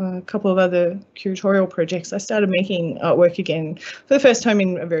on a couple of other curatorial projects, I started making artwork again for the first time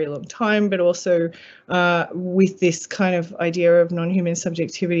in a very long time, but also with this kind of idea of non-human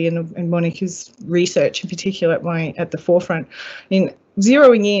subjectivity and Monica's research in particular at the forefront, in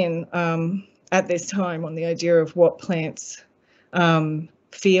zeroing in at this time on the idea of what plants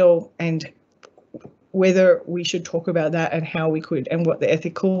feel and whether we should talk about that and how we could, and what the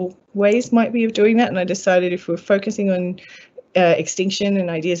ethical ways might be of doing that. And I decided if we're focusing on extinction and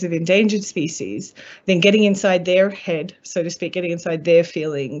ideas of endangered species, then getting inside their head, so to speak, getting inside their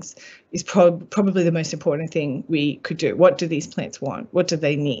feelings is probably the most important thing we could do. What do these plants want? What do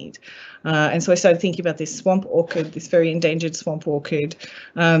they need? And so I started thinking about this swamp orchid, this very endangered swamp orchid,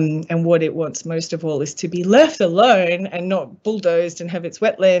 and what it wants most of all is to be left alone and not bulldozed and have its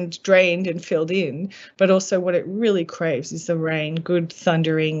wetland drained and filled in, but also what it really craves is the rain, good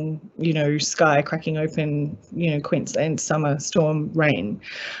thundering, sky cracking open, Queensland summer storm rain.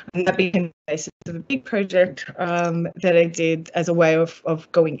 And that became the basis of a big project that I did as a way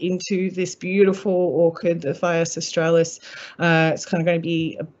of going into this beautiful orchid, the Phaeus australis. It's kind of going to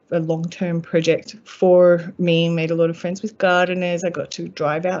be a long-term project for me. Made a lot of friends with gardeners. I got to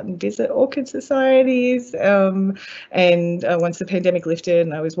drive out and visit orchid societies. And once the pandemic lifted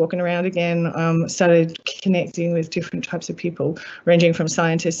and I was walking around again, started connecting with different types of people, ranging from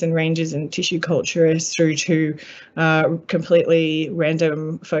scientists and rangers and tissue culturists through to completely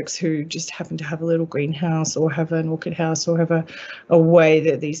random folks who just happen to have a little greenhouse or have an orchid house or have a way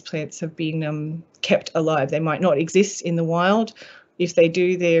that these plants have been kept alive. They might not exist in the wild. If they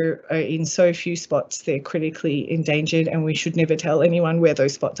do, they're in so few spots, they're critically endangered, and we should never tell anyone where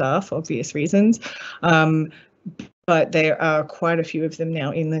those spots are for obvious reasons. But there are quite a few of them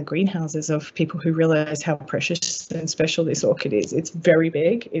now in the greenhouses of people who realise how precious and special this orchid is. It's very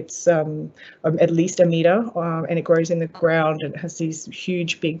big. It's at least a metre, and it grows in the ground and it has these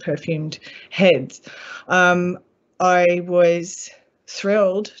huge, big perfumed heads. I was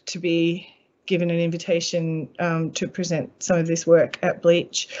thrilled to be given an invitation to present some of this work at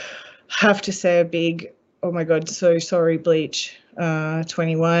Bleach have to say a big, oh my God, so sorry, Bleach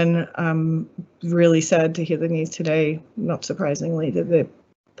 21. I'm really sad to hear the news today, not surprisingly, that the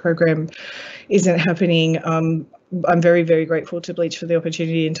program isn't happening. I'm very, very grateful to Bleach for the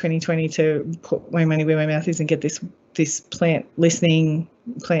opportunity in 2020 to put my money where my mouth is and get this plant listening,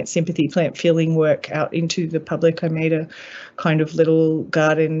 plant sympathy, plant feeling work out into the public. I made a kind of little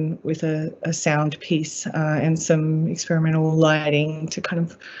garden with a sound piece and some experimental lighting to kind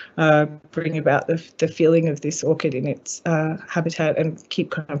of bring about the feeling of this orchid in its habitat, and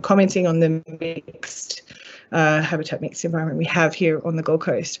keep kind of commenting on the mixed habitat mixed environment we have here on the Gold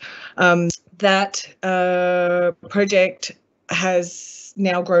Coast. That project has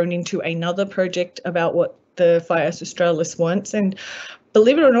now grown into another project about what the Phyas australis wants, and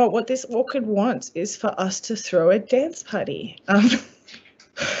believe it or not, what this orchid wants is for us to throw a dance party.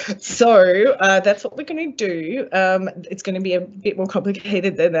 So that's what we're going to do. It's going to be a bit more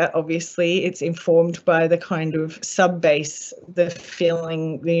complicated than that, obviously. It's informed by the kind of sub-bass, the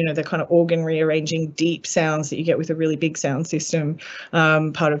feeling, the kind of organ rearranging deep sounds that you get with a really big sound system,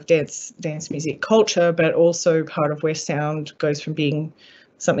 part of dance music culture, but also part of where sound goes from being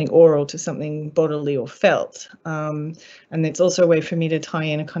something oral to something bodily or felt. And it's also a way for me to tie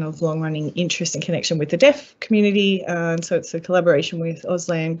in a kind of long-running interest and connection with the deaf community. And so it's a collaboration with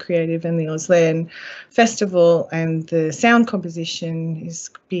Auslan Creative and the Auslan Festival, and the sound composition is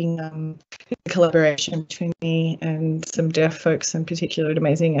being a collaboration between me and some deaf folks, in particular an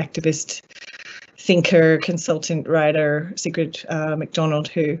amazing activist, thinker, consultant, writer, Sigrid MacDonald,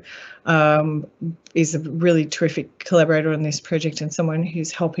 who is a really terrific collaborator on this project, and someone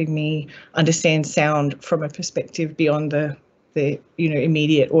who's helping me understand sound from a perspective beyond the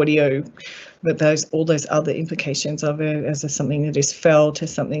immediate audio, but all those other implications of it as something that is felt,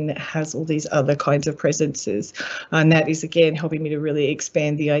 as something that has all these other kinds of presences. And that is, again, helping me to really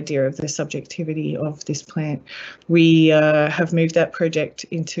expand the idea of the subjectivity of this plant. We have moved that project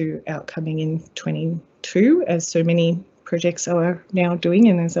into outcoming in 22, as so many projects are now doing,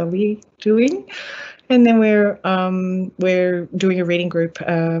 and as are we doing. And then we're doing a reading group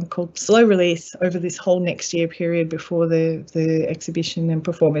called Slow Release over this whole next year period before the exhibition and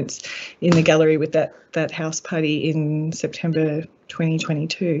performance in the gallery with that house party in September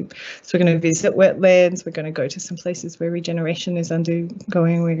 2022. So we're going to visit wetlands. We're going to go to some places where regeneration is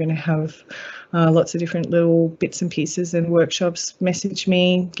undergoing. We're going to have lots of different little bits and pieces and workshops. Message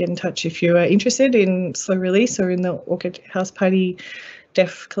me, get in touch if you are interested in Slow Release or in the Orchid House Party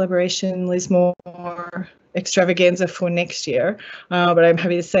Deaf collaboration Lismore extravaganza for next year, but I'm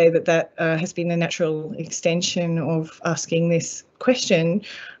happy to say that has been a natural extension of asking this question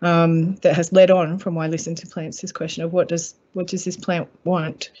that has led on from Why Listen to Plants, this question of what does this plant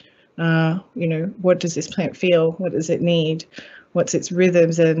want? What does this plant feel? What does it need? What's its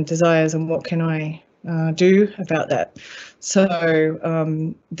rhythms and desires, and what can I do about that? So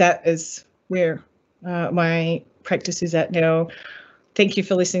that is where my practice is at now. Thank you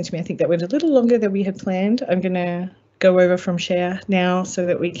for listening to me. I think that went a little longer than we had planned. I'm going to go over from share now so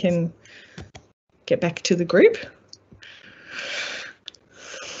that we can get back to the group.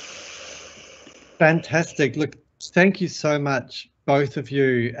 Fantastic. Look, thank you so much, both of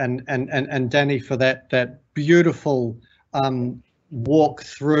you, and Danny, for that beautiful walk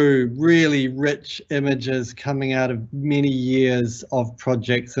through really rich images coming out of many years of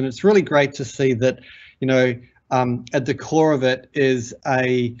projects. And it's really great to see that, at the core of it is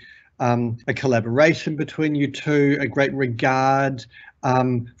a collaboration between you two, a great regard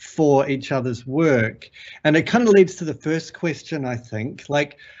for each other's work. And it kind of leads to the first question, I think.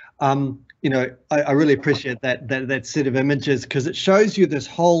 I really appreciate that set of images, because it shows you this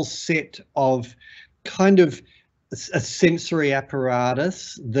whole set of kind of a sensory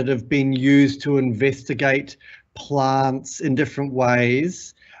apparatus that have been used to investigate plants in different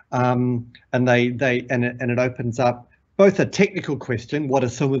ways. And it opens up both a technical question, what are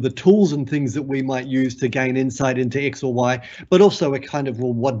some of the tools and things that we might use to gain insight into X or Y, but also a kind of,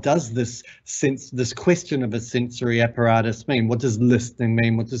 well, what does this question of a sensory apparatus mean? What does listening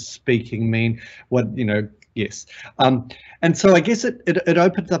mean? What does speaking mean? Yes. And so I guess it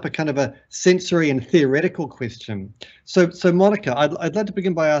opens up a kind of a sensory and theoretical question. So Monica, I'd like to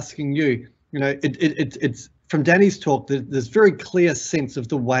begin by asking you, it's from Danny's talk, there's very clear sense of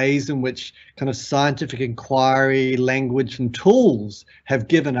the ways in which kind of scientific inquiry, language and tools have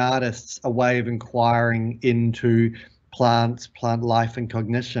given artists a way of inquiring into plants, plant life and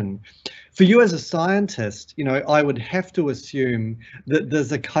cognition. For you as a scientist, you know, I would have to assume that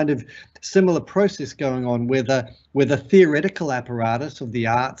there's a kind of similar process going on where the theoretical apparatus of the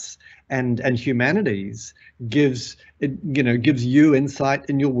arts and humanities gives you insight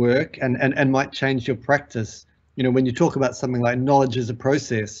in your work and might change your practice. You know, when you talk about something like knowledge as a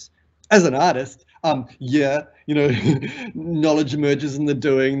process, as an artist, yeah, you know, knowledge emerges in the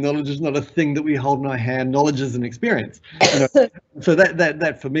doing. Knowledge is not a thing that we hold in our hand. Knowledge is an experience. You know, so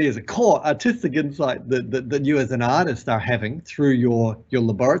that for me is a core artistic insight that you as an artist are having through your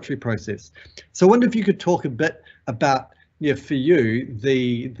laboratory process. So I wonder if you could talk a bit about, yeah, for you,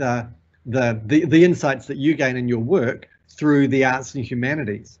 the insights that you gain in your work through the arts and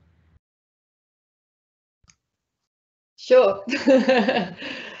humanities. Sure.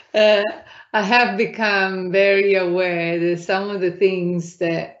 I have become very aware that some of the things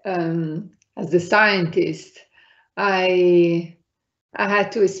that, as a scientist, I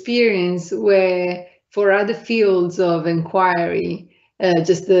had to experience were for other fields of inquiry,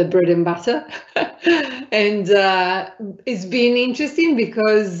 just the bread and butter. And it's been interesting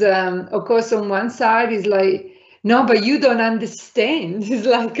because, of course, on one side is like, no, but you don't understand. It's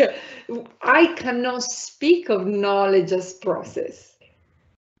like, I cannot speak of knowledge as process.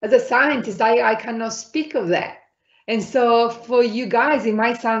 As a scientist, I cannot speak of that. And so for you guys, it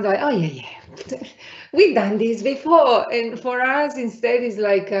might sound like, oh, yeah, we've done this before. And for us, instead, it's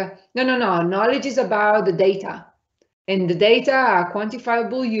like, no, knowledge is about the data. And the data are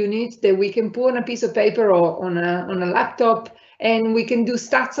quantifiable units that we can put on a piece of paper or on a laptop, and we can do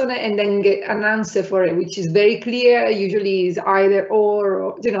stats on it and then get an answer for it, which is very clear, usually is either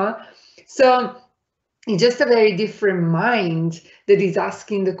or, you know. So it's just a very different mind that is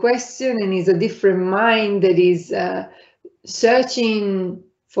asking the question, and is a different mind that is searching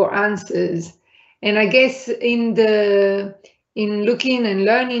for answers. And I guess in looking and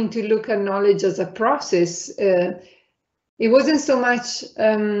learning to look at knowledge as a process, it wasn't so much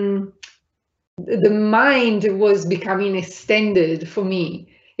the mind was becoming extended for me.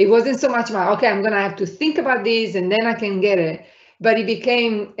 It wasn't so much about, okay, I'm going to have to think about this and then I can get it. But it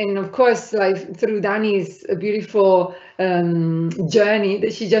became, and of course, like through Danni's beautiful journey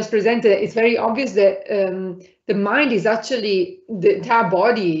that she just presented, it's very obvious that the mind is actually, the entire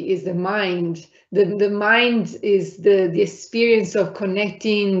body is the mind. The mind is the experience of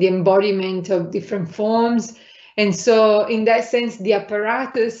connecting, the embodiment of different forms. And so in that sense, the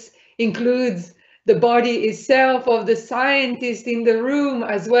apparatus includes the body itself of the scientist in the room,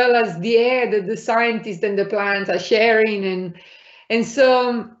 as well as the air that the scientist and the plants are sharing. And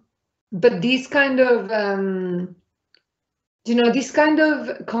so, but this kind of, this kind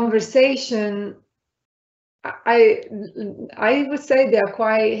of conversation, I would say they are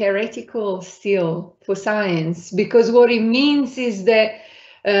quite heretical still for science, because what it means is that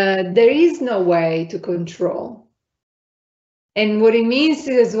there is no way to control. And what it means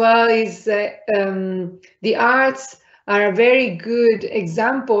as well is that the arts are a very good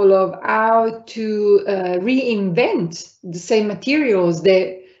example of how to reinvent the same materials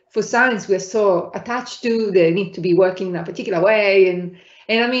that for science we're so attached to. They need to be working in a particular way. And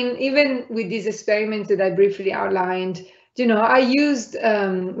I mean, even with these experiments that I briefly outlined, I used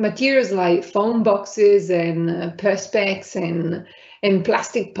materials like foam boxes and perspex and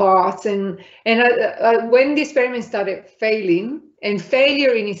plastic parts. And when the experiment started failing, and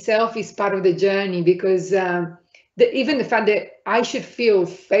failure in itself is part of the journey, because even the fact that I should feel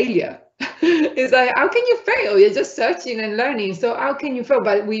failure is like, how can you fail? You're just searching and learning. So how can you fail?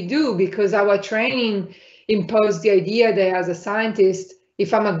 But we do, because our training imposed the idea that as a scientist,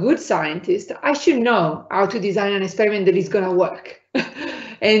 if I'm a good scientist, I should know how to design an experiment that is going to work.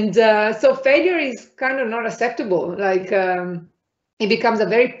 And so failure is kind of not acceptable. Like it becomes a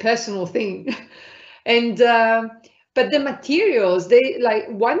very personal thing. And but the materials, they like,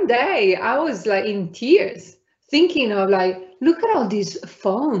 one day I was like in tears thinking of like, look at all this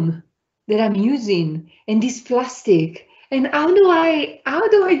foam that I'm using and this plastic, and how do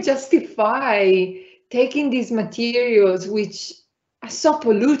I justify taking these materials which are so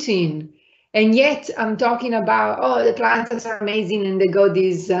polluting, and yet I'm talking about, oh, the plants are amazing, and they got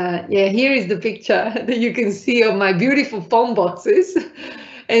these here is the picture that you can see of my beautiful foam boxes.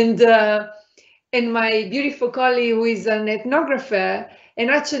 And my beautiful colleague, who is an ethnographer, and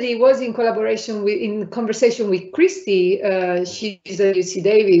actually was in conversation with Christy, she's at UC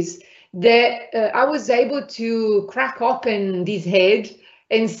Davis, that I was able to crack open this head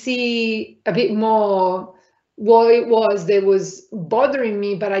and see a bit more what it was that was bothering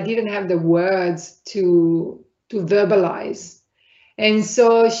me, but I didn't have the words to verbalize. And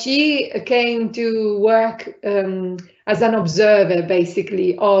so she came to work at as an observer,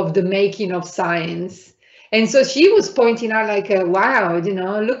 basically, of the making of science. And so she was pointing out, like, wow, you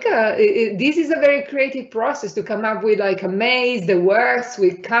know, look, this is a very creative process to come up with like a maze that works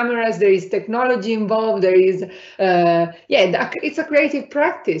with cameras. There is technology involved. There is, it's a creative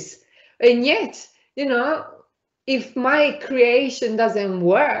practice. And yet, you know, if my creation doesn't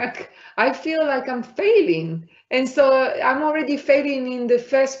work, I feel like I'm failing. And so I'm already failing in the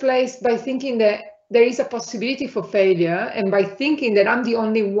first place by thinking that there is a possibility for failure, and by thinking that I'm the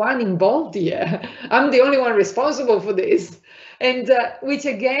only one involved here. I'm the only one responsible for this. And which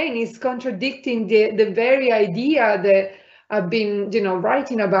again is contradicting the very idea that I've been, you know,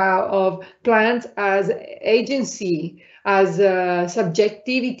 writing about, of plants as agency, as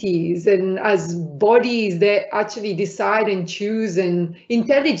subjectivities, and as bodies that actually decide and choose, and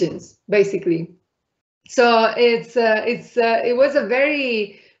intelligence, basically. So it was a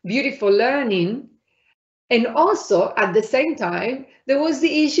very beautiful learning. And also, at the same time, there was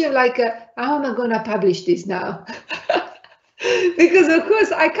the issue of like, how am I going to publish this now? Because of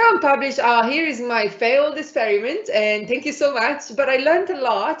course I can't publish, here is my failed experiment, and thank you so much, but I learned a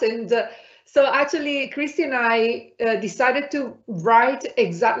lot. And so actually, Christy and I decided to write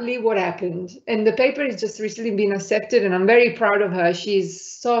exactly what happened. And the paper has just recently been accepted, and I'm very proud of her. She's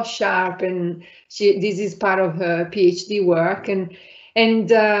so sharp, and this is part of her PhD work. And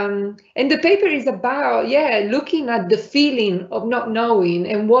the paper is about, looking at the feeling of not knowing,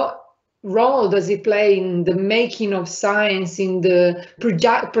 and what role does it play in the making of science, in the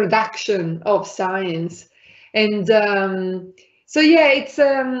production of science. And so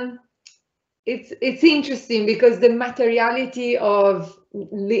it's interesting, because the materiality of,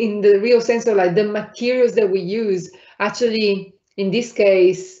 in the real sense of like the materials that we use, actually in this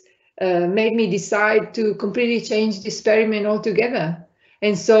case made me decide to completely change the experiment altogether.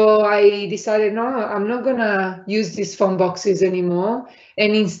 And so I decided, no, I'm not gonna use these foam boxes anymore.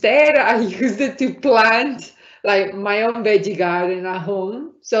 And instead I used it to plant like my own veggie garden at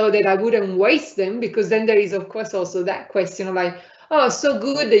home, so that I wouldn't waste them, because then there is of course also that question of like, oh, so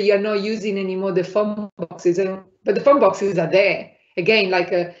good that you're not using anymore the foam boxes, but the foam boxes are there. Again, like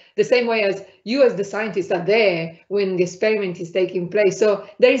the same way as you as the scientists are there when the experiment is taking place. So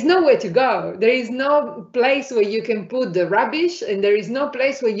there is nowhere to go. There is no place where you can put the rubbish, and there is no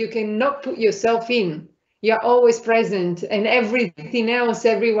place where you can not put yourself in. You're always present, and everything else,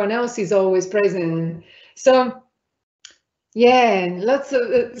 everyone else is always present. So yeah, lots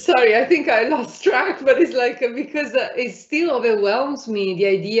of, sorry, I think I lost track, but it's like, because it still overwhelms me, the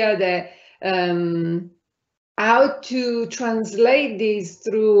idea that how to translate this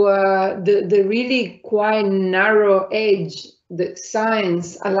through the really quite narrow edge that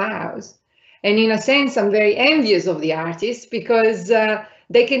science allows. And in a sense, I'm very envious of the artists, because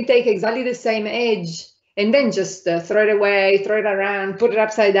they can take exactly the same edge and then just throw it away, throw it around, put it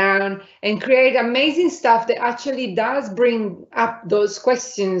upside down, and create amazing stuff that actually does bring up those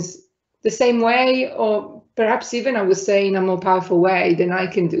questions the same way, or perhaps even, I would say, in a more powerful way than I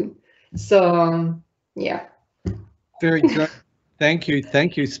can do. So, yeah. Very good. Thank you.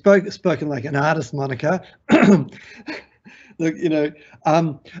 Thank you. Spoken like an artist, Monica. Look, you know,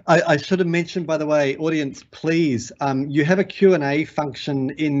 I should have mentioned, by the way, audience, please, you have a Q&A function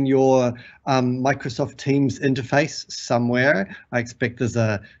in your Microsoft Teams interface somewhere. I expect there's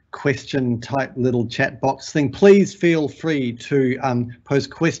a question type little chat box thing. Please feel free to pose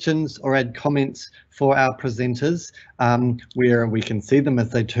questions or add comments for our presenters, where we can see them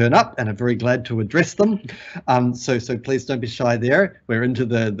as they turn up, and are very glad to address them. So please don't be shy there. We're into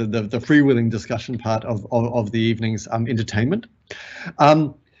the freewheeling discussion part of the evening's entertainment.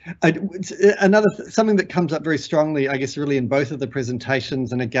 Something that comes up very strongly, I guess, really in both of the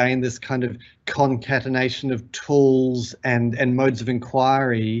presentations, and again, this kind of concatenation of tools and modes of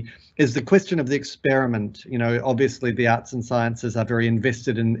inquiry, is the question of the experiment. You know, obviously the arts and sciences are very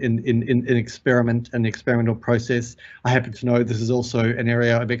invested in experiment and the experimental process. I happen to know this is also an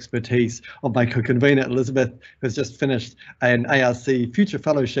area of expertise of my co-convener Elizabeth, who has just finished an ARC Future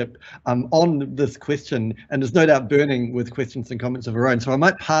Fellowship on this question, and is no doubt burning with questions and comments of her own. So I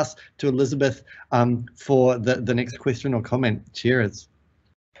might pass to Elizabeth for the next question or comment. Cheers.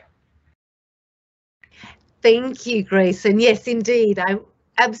 Thank you, Grayson. Yes, indeed.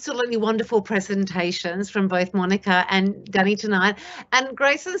 absolutely wonderful presentations from both Monica and Danny tonight. And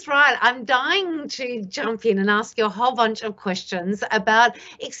Grayson's right, I'm dying to jump in and ask you a whole bunch of questions about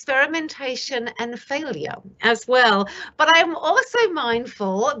experimentation and failure as well. But I'm also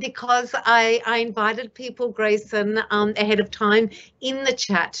mindful, because I invited people, Grayson, ahead of time in the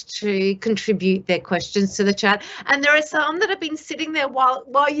chat to contribute their questions to the chat. And there are some that have been sitting there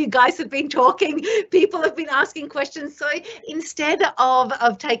while you guys have been talking. People have been asking questions. So instead of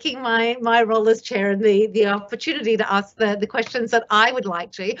taking my role as chair and the opportunity to ask the questions that I would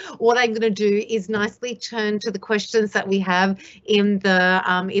like to, what I'm going to do is nicely turn to the questions that we have in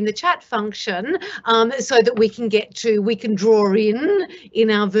the chat function, so that we can draw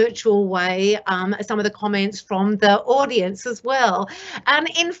in our virtual way some of the comments from the audience as well. And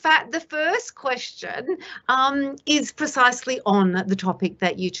in fact, the first question is precisely on the topic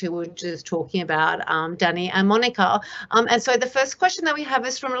that you two were just talking about, Danny and Monica. And so the first question that we have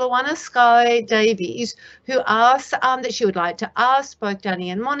is from Luana Sky Davies, who asks that she would like to ask both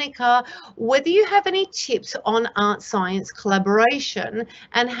Danny and Monica whether you have any tips on art-science collaboration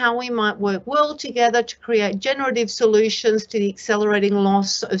and how we might work well together to create generative solutions to the accelerating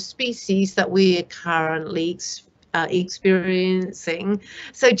loss of species that we are currently experiencing.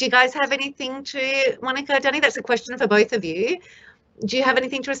 So do you guys have anything to, Monica, Danny, that's a question for both of you. Do you have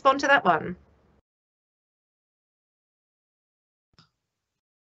anything to respond to that one?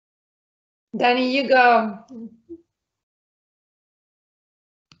 Danny, you go.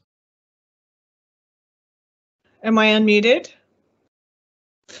 Am I unmuted?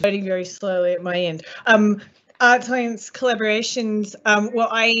 Voting very slowly at my end. Art science collaborations. Well,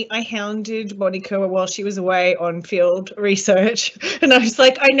 I hounded Monica while she was away on field research, and I was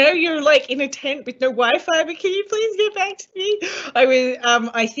like, I know you're like in a tent with no Wi-Fi, but can you please get back to me?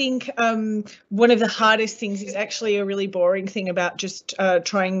 I think one of the hardest things is actually a really boring thing about just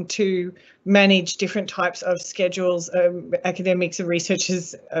trying to manage different types of schedules. Academics and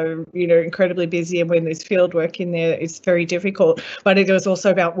researchers are, incredibly busy, and when there's field work in there, it's very difficult. But it was also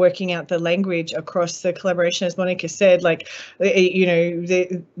about working out the language across the collaboration, as Monica said. Like,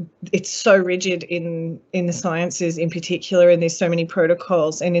 it's so rigid in the sciences in particular, and there's so many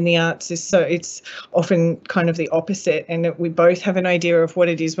protocols, and in the arts it's often kind of the opposite. And we both have an idea of what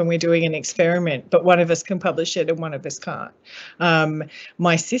it is when we're doing an experiment, but one of us can publish it and one of us can't.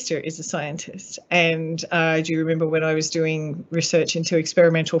 My sister is a scientist, and I do remember when I was doing research into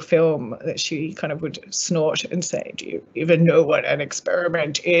experimental film that she kind of would snort and say, "Do you even know what an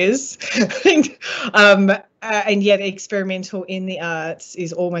experiment is?" And yet experimental in the arts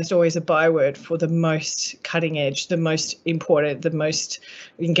is almost always a byword for the most cutting edge, the most important, the most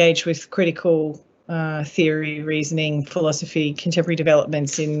engaged with critical theory, reasoning, philosophy, contemporary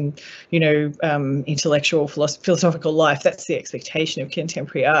developments in, intellectual philosophical life. That's the expectation of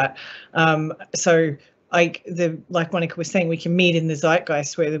contemporary art. So like Monica was saying, we can meet in the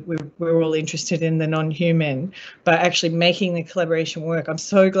zeitgeist where we're all interested in the non-human, but actually making the collaboration work. I'm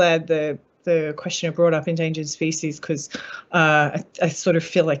so glad the questioner brought up endangered species, because I sort of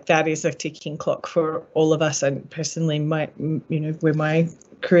feel like that is a ticking clock for all of us, and personally where my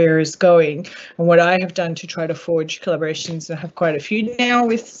career is going and what I have done to try to forge collaborations. I have quite a few now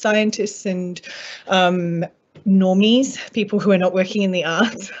with scientists and normies, people who are not working in the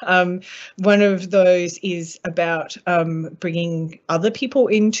arts. One of those is about bringing other people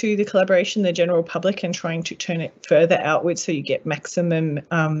into the collaboration, the general public, and trying to turn it further outwards so you get maximum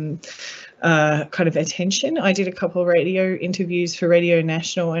kind of attention. I did a couple of radio interviews for Radio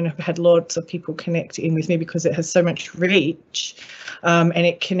National, and I've had lots of people connect in with me because it has so much reach, and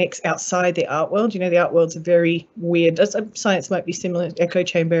it connects outside the art world. The art world's very weird. Science might be similar, echo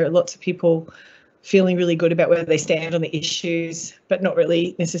chamber, lots of people feeling really good about where they stand on the issues, but not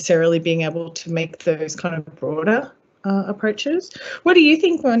really necessarily being able to make those kind of broader approaches. What do you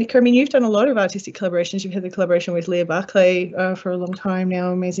think, Monica? I mean, you've done a lot of artistic collaborations. You've had the collaboration with Leah Barclay for a long time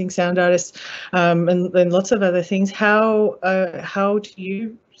now, amazing sound artist, and lots of other things. How do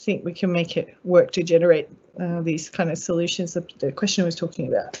you think we can make it work to generate these kind of solutions that the questioner was talking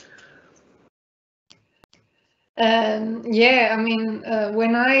about? Yeah, I mean,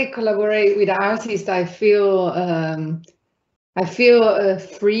 when I collaborate with artists, I feel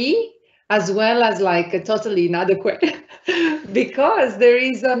free, as well as like totally inadequate, because there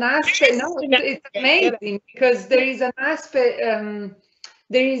is an aspect. No, it's amazing, because there is an aspect.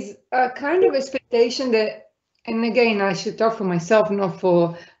 There is a kind of expectation that, and again, I should talk for myself, not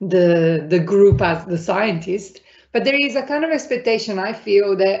for the group as the scientist. But there is a kind of expectation, I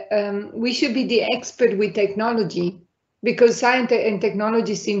feel, that we should be the expert with technology, because science and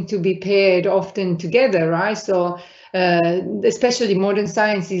technology seem to be paired often together, right? So especially modern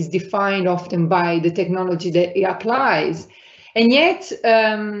science is defined often by the technology that it applies. And yet,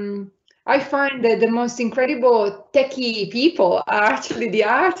 I find that the most incredible techie people are actually the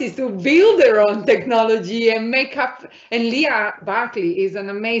artists who build their own technology and make up. And Leah Barkley is an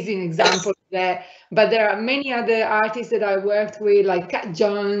amazing example of that. But there are many other artists that I worked with, like Kat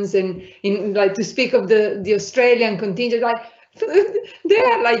Jones, and like to speak of the Australian contingent, like they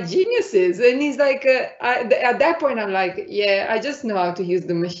are like geniuses. And it's like at that point I'm like, yeah, I just know how to use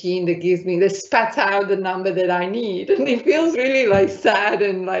the machine that gives me, that spats out the number that I need, and it feels really like sad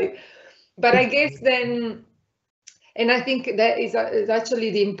and like. But I guess then, and I think that is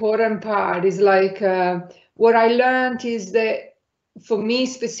actually the important part, is like what I learned is that for me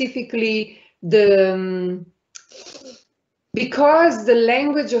specifically, because the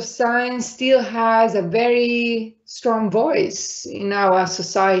language of science still has a very strong voice in our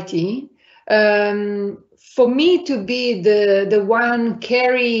society, for me to be the one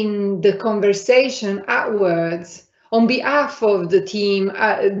carrying the conversation outwards on behalf of the team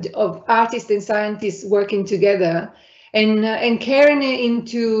of artists and scientists working together, and carrying it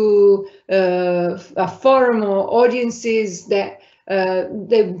into a forum or audiences that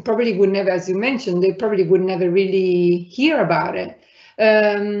they probably would never, as you mentioned, they probably would never really hear about it.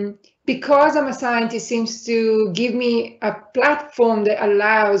 Because I'm a scientist, seems to give me a platform that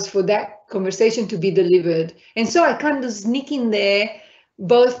allows for that conversation to be delivered. And so I kind of sneak in there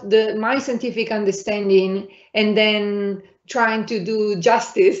both my scientific understanding and then trying to do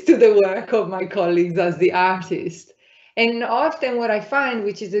justice to the work of my colleagues as the artist. And often what I find,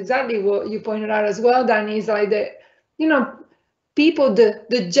 which is exactly what you pointed out as well, Danny, is like that, you know, people,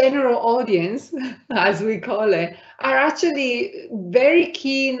 the general audience, as we call it, are actually very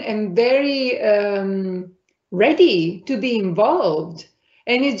keen and very ready to be involved.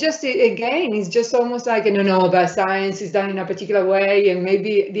 And it's just, again, it's just almost like, no, but science is done in a particular way, and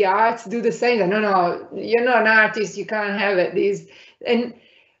maybe the arts do the same. No, you're not an artist, you can't have it.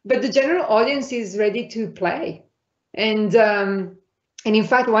 But the general audience is ready to play. And in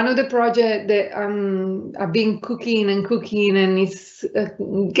fact, one of the projects that I've been cooking and it's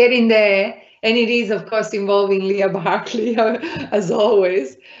getting there, and it is, of course, involving Leah Barkley, as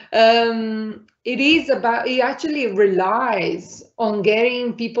always. It actually relies on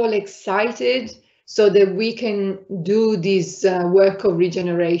getting people excited so that we can do this work of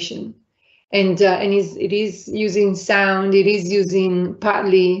regeneration. And it is using sound, it is using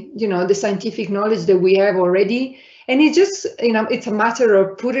partly, the scientific knowledge that we have already. And it's just, it's a matter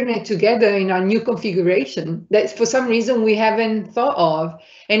of putting it together in a new configuration that for some reason we haven't thought of.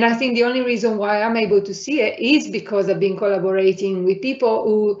 And I think the only reason why I'm able to see it is because I've been collaborating with people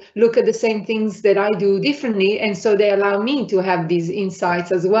who look at the same things that I do differently. And so they allow me to have these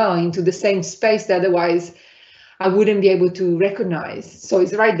insights as well into the same space that otherwise I wouldn't be able to recognize. So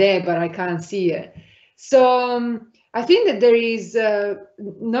it's right there, but I can't see it. So I think that there is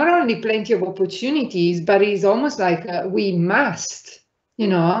not only plenty of opportunities, but it's almost like we must,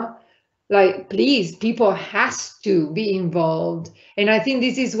 like, please, people has to be involved. And I think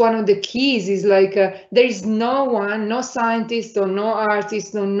this is one of the keys, is like there is no scientist or no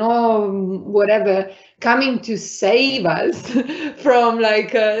artist or no whatever coming to save us from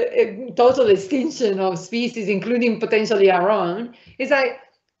like a total extinction of species, including potentially our own. It's like,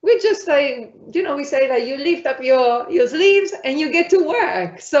 we just like, we say that you lift up your sleeves and you get to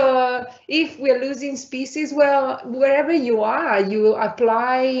work. So if we're losing species, well, wherever you are, you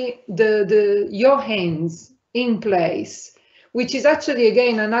apply your hands in place, which is actually,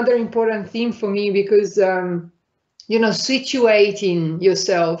 again, another important theme for me, because, situating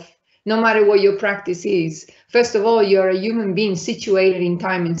yourself, no matter what your practice is. First of all, you're a human being situated in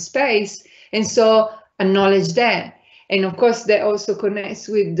time and space. And so acknowledge that. And of course, that also connects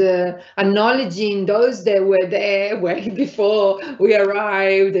with acknowledging those that were there way before we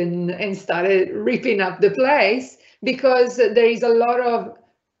arrived and started ripping up the place, because there is a lot of,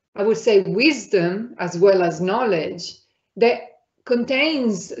 I would say, wisdom as well as knowledge that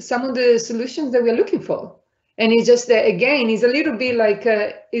contains some of the solutions that we're looking for. And it's just that, again, it's a little bit like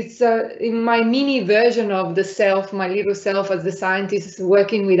it's in my mini version of the self, my little self as the scientist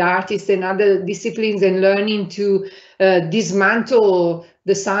working with artists and other disciplines and learning to dismantle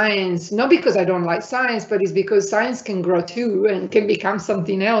the science, not because I don't like science, but it's because science can grow too and can become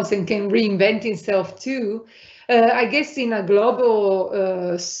something else and can reinvent itself too. I guess in a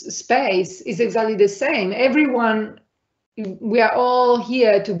global space is exactly the same. We are all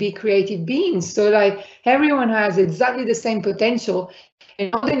here to be creative beings. So like everyone has exactly the same potential.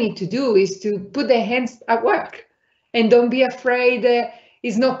 And all they need to do is to put their hands at work and don't be afraid that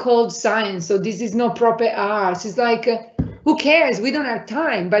is not called science, so this is not proper art. It's like, who cares? We don't have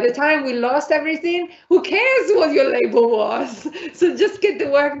time. By the time we lost everything, who cares what your label was? So just get the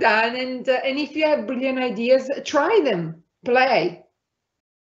work done, and if you have brilliant ideas, try them, play.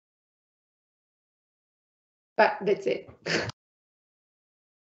 But that's it.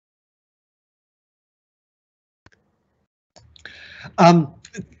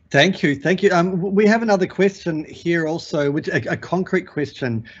 Thank you. We have another question here also, which a concrete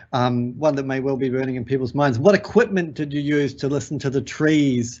question, one that may well be burning in people's minds. What equipment did you use to listen to the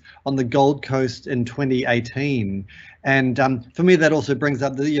trees on the Gold Coast in 2018? And for me, that also brings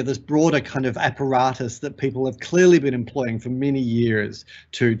up this broader kind of apparatus that people have clearly been employing for many years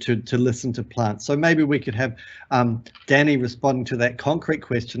to listen to plants. So maybe we could have Danny responding to that concrete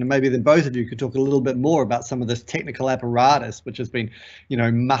question, and maybe then both of you could talk a little bit more about some of this technical apparatus which has been,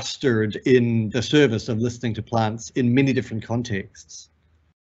 mustered in the service of listening to plants in many different contexts.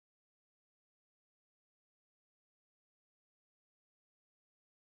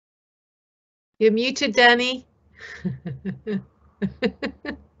 You're muted, Danny. Does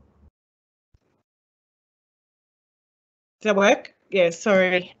that work? Yeah,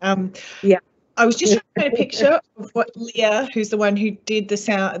 sorry. Yeah. I was just trying to get a picture of what Leah, who's the one who did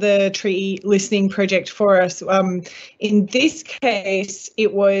the tree listening project for us. In this case,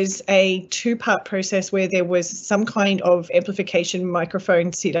 it was a two-part process where there was some kind of amplification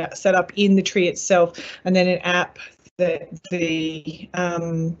microphone set up in the tree itself, and then an app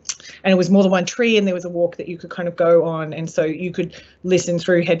and it was more than one tree, and there was a walk that you could kind of go on, and so you could listen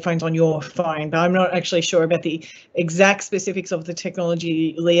through headphones on your phone. But I'm not actually sure about the exact specifics of the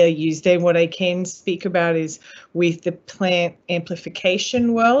technology Leah used. Then what I can speak about is with the plant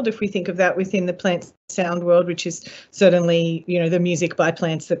amplification world, if we think of that within the plant sound world, which is certainly, the music by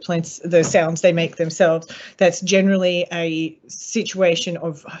plants, the sounds they make themselves. That's generally a situation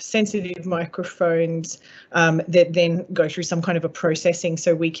of sensitive microphones that then go through some kind of a processing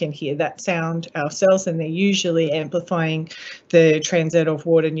so we can hear that sound ourselves, and they're usually amplifying the transit of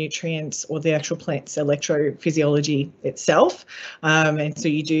water, nutrients, or the actual plant's electrophysiology itself. And so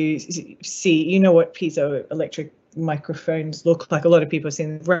you do see, what piezoelectric microphones look like. A lot of people see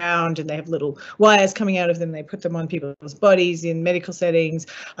them round, and they have little wires coming out of them. They put them on people's bodies in medical settings,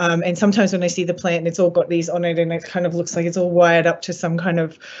 and sometimes when I see the plant and it's all got these on it, and it kind of looks like it's all wired up to some kind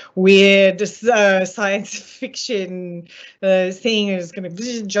of weird science fiction thing is going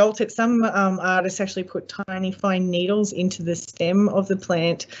to jolt it. Some artists actually put tiny fine needles into the stem of the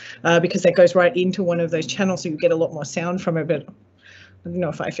plant because that goes right into one of those channels, so you get a lot more sound from it. But I don't know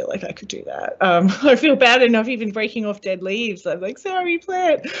if I feel like I could do that. I feel bad enough even breaking off dead leaves. I'm like, sorry,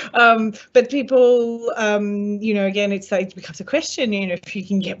 plant. But people, again, it's like, it becomes a question, if you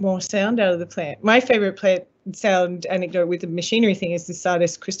can get more sound out of the plant. My favorite plant sound anecdote with the machinery thing is this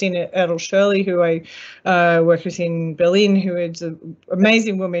artist, Christina Errol Shirley, who I worked with in Berlin, who is an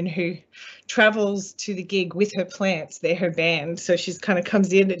amazing woman who travels to the gig with her plants. They're her band, so she's kind of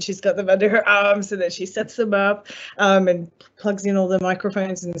comes in and she's got them under her arm so that she sets them up and plugs in all the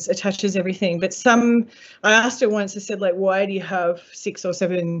microphones and attaches everything. But I asked her once, I said, like, why do you have 6 or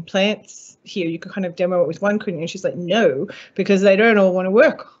 7 plants here? You could kind of demo it with one, couldn't you? And she's like, no, because they don't all want to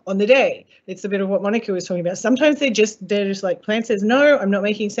work on the day. It's a bit of what Monica was talking about. Sometimes they're just like, plant says, no, I'm not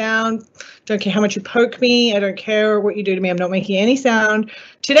making sound. Don't care how much you poke me. I don't care what you do to me. I'm not making any sound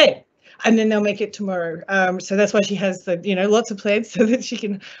today. And then they'll make it tomorrow. So that's why she has lots of plants, so that she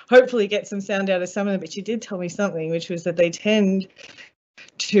can hopefully get some sound out of some of them. But she did tell me something, which was that they tend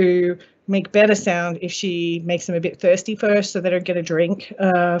to make better sound if she makes them a bit thirsty first, so they don't get a drink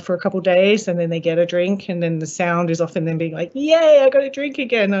for a couple of days, and then they get a drink, and then the sound is often them being like, yay, I got a drink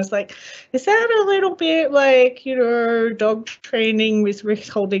again. And I was like, is that a little bit like, dog training with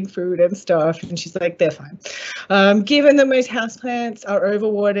withholding food and stuff? And she's like, they're fine. Given that most houseplants are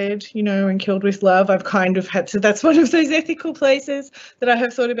overwatered, and killed with love, I've kind of had to, that's one of those ethical places that I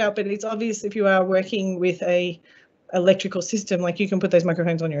have thought about. But it's obvious if you are working with a electrical system, like you can put those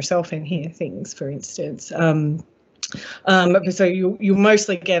microphones on yourself and hear things, for instance. So you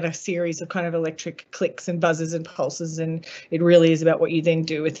mostly get a series of kind of electric clicks and buzzes and pulses, and it really is about what you then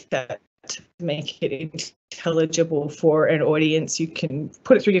do with that to make it intelligible for an audience. You can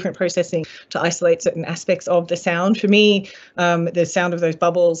put it through different processing to isolate certain aspects of the sound. For me, the sound of those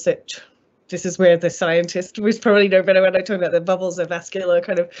bubbles this is where the scientist was probably no better when I talk about the bubbles, a vascular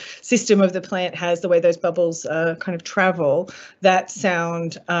kind of system of the plant has, the way those bubbles kind of travel. That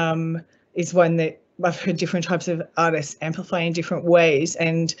sound is one that I've heard different types of artists amplify in different ways.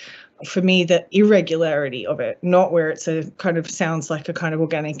 And for me, the irregularity of it, not where it's a kind of sounds like a kind of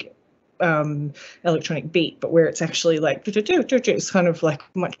organic electronic beat, but where it's actually like it's kind of like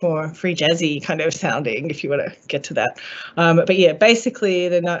much more free jazzy kind of sounding, if you want to get to that. But yeah, basically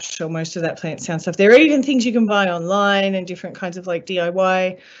in a nutshell, most of that plant sound stuff. There are even things you can buy online and different kinds of like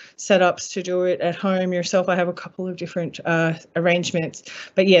DIY setups to do it at home yourself. I have a couple of different arrangements,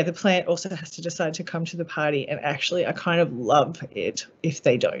 but yeah, the plant also has to decide to come to the party, and actually I kind of love it if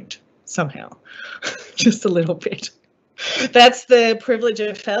they don't somehow. Just a little bit. That's the privilege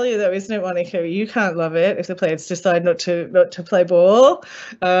of failure, though, isn't it, Monica? You can't love it if the plants decide not to play ball.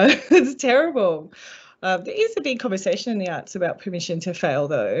 It's terrible. There is a big conversation in the arts about permission to fail,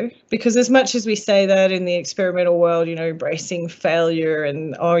 though, because as much as we say that in the experimental world, you know, embracing failure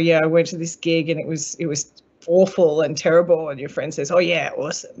and, oh yeah, I went to this gig and it was awful and terrible, and your friend says, oh yeah,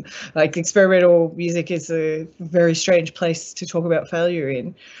 awesome. Like, experimental music is a very strange place to talk about failure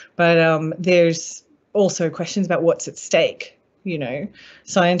in, but there's also questions about what's at stake. You know,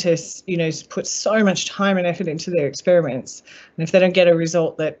 scientists, you know, put so much time and effort into their experiments, and if they don't get a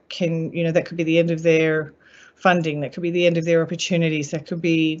result that can, you know, that could be the end of their funding, that could be the end of their opportunities, that could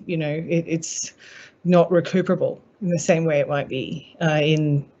be, you know, it's not recuperable in the same way it might be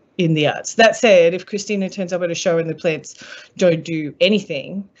in the arts. That said, if Christina turns up at a show and the plants don't do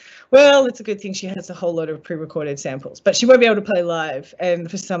anything, well, it's a good thing she has a whole lot of pre-recorded samples, but she won't be able to play live.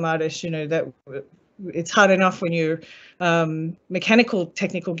 And for some artists, you know, that it's hard enough when your mechanical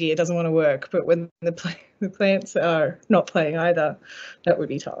technical gear doesn't want to work, but when the plants are not playing either, that would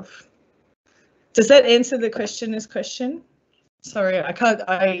be tough. Does that answer the questioner's question? Sorry, I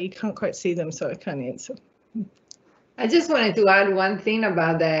can't quite see them, so I can't answer. I just wanted to add one thing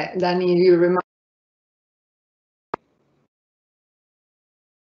about that, Danny. You remind.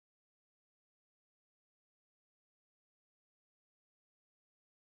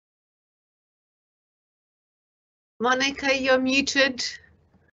 Monica, you're muted.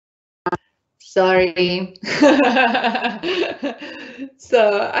 Sorry.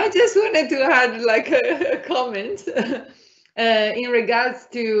 So I just wanted to add like a comment in regards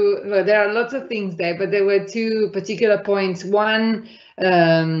to, well, there are lots of things there, but there were two particular points. One,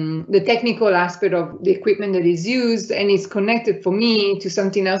 the technical aspect of the equipment that is used, and is connected for me to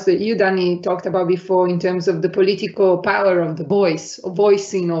something else that you, Danny, talked about before in terms of the political power of the voice, or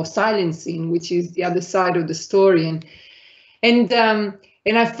voicing or silencing, which is the other side of the story. And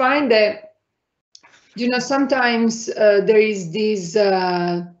I find that, you know, sometimes there is this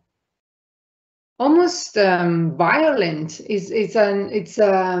almost violent. It's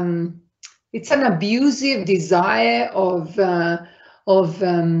an abusive desire of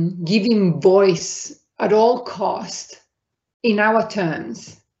giving voice at all cost in our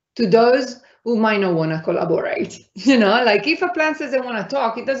terms to those who might not want to collaborate. You know, like if a plant doesn't want to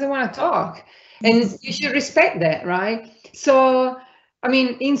talk, it doesn't want to talk, and you should respect that, right? So, I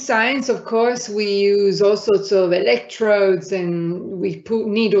mean, in science, of course, we use all sorts of electrodes and we put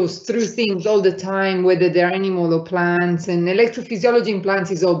needles through things all the time, whether they're animal or plants. And electrophysiology in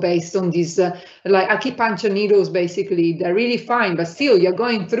plants is all based on these like acupuncture needles, basically. They're really fine, but still you're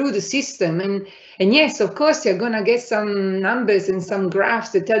going through the system. And yes, of course, you're going to get some numbers and some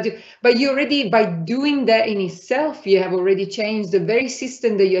graphs that tell you, but you already, by doing that in itself, you have already changed the very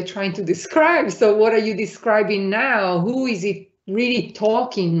system that you're trying to describe. So what are you describing now? Who is it really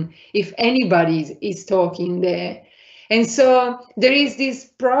talking, if anybody is talking there? And so there is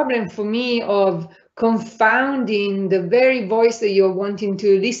this problem for me of confounding the very voice that you're wanting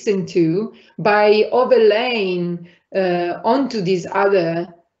to listen to by overlaying onto this other,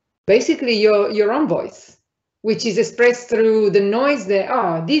 basically your own voice, which is expressed through the noise that,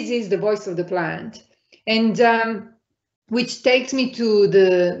 oh, this is the voice of the plant. And which takes me to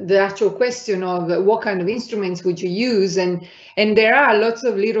the actual question of what kind of instruments would you use? And there are lots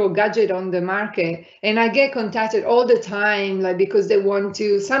of little gadgets on the market, and I get contacted all the time, like, because they want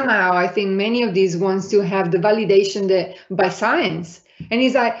to, somehow I think many of these wants to have the validation that by science. And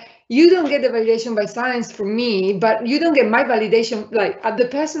it's like, you don't get the validation by science from me, but you don't get my validation like at the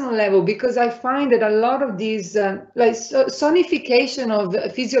personal level, because I find that a lot of these like sonification of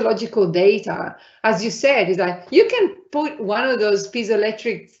physiological data, as you said, is like you can put one of those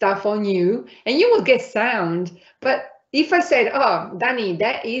piezoelectric stuff on you and you will get sound. But if I said, oh, Danny,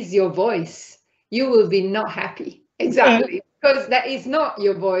 that is your voice, you will be not happy. Exactly. Because that is not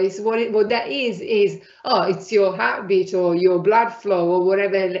your voice. What that is, oh, it's your heartbeat or your blood flow or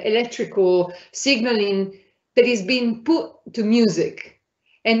whatever electrical signaling that is being put to music.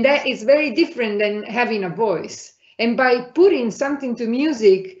 And that is very different than having a voice. And by putting something to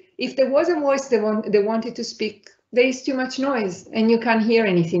music, if there was a voice they wanted to speak, there is too much noise and you can't hear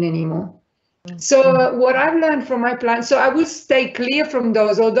anything anymore. So what I've learned from my plants, so I will stay clear from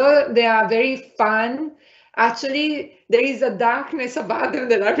those, although they are very fun. Actually, there is a darkness about them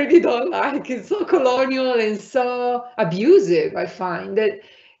that I really don't like. It's so colonial and so abusive, I find. That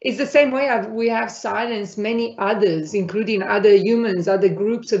it's the same way we have silenced many others, including other humans, other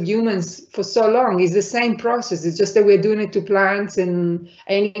groups of humans for so long. It's the same process. It's just that we're doing it to plants and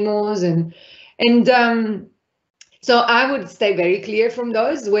animals and so I would stay very clear from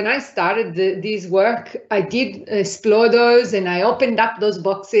those. When I started this work, I did explore those and I opened up those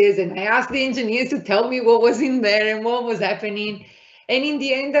boxes and I asked the engineers to tell me what was in there and what was happening. And in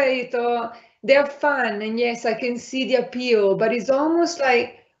the end, I thought they're fun. And yes, I can see the appeal, but it's almost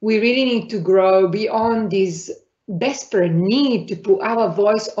like we really need to grow beyond this desperate need to put our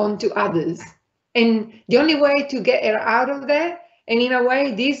voice onto others. And the only way to get it out of there, and in a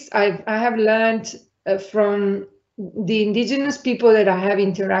way, this I have learned from the indigenous people that I have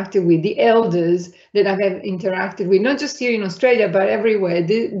interacted with, the elders that I have interacted with, not just here in Australia, but everywhere.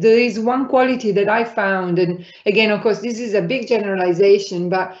 There is one quality that I found, and again, of course, this is a big generalization,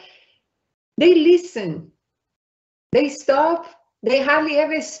 but they listen, they stop, they hardly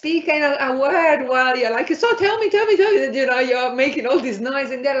ever speak a word while you're like, so tell me, you know, you're making all this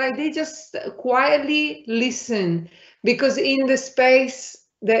noise, and they're like, they just quietly listen, because in the space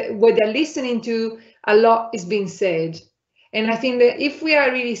that what they're listening to, a lot is being said. And I think that if we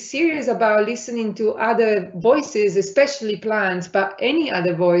are really serious about listening to other voices, especially plants, but any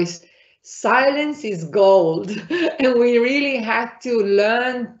other voice, silence is gold. And we really have to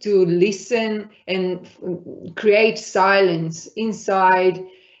learn to listen and create silence inside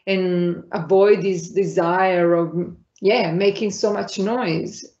and avoid this desire of, making so much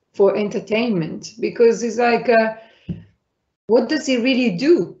noise for entertainment. Because it's like, what does it really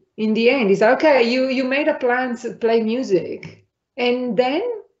do? In the end, it's okay, you made a plant play music, and then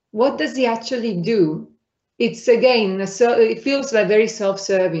what does he actually do? It's again, so it feels like very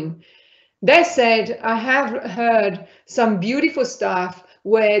self-serving. That said, I have heard some beautiful stuff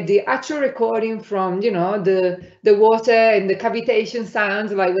where the actual recording from, you know, the water and the cavitation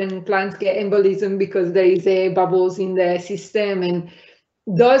sounds, like when plants get embolism because there is air bubbles in their system, and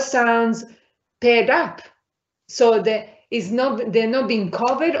those sounds paired up. So they're not being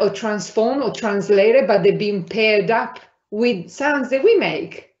covered or transformed or translated, but they're being paired up with sounds that we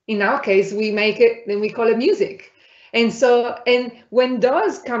make. In our case, we make it, then we call it music. And so, and when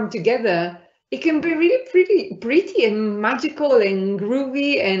those come together, it can be really pretty and magical and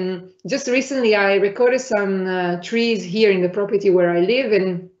groovy. And just recently, I recorded some trees here in the property where I live,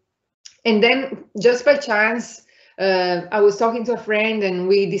 and then just by chance, I was talking to a friend, and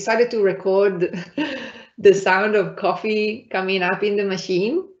we decided to record the sound of coffee coming up in the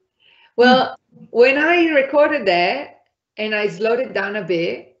machine. Well, when I recorded that and I slowed it down a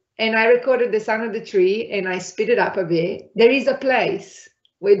bit and I recorded the sound of the tree and I sped it up a bit, there is a place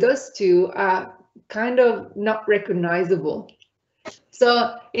where those two are kind of not recognizable.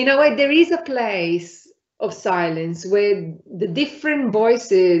 So in a way, there is a place of silence where the different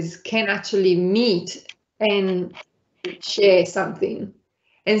voices can actually meet and share something.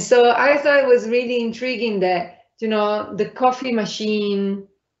 And so I thought it was really intriguing that, you know, the coffee machine,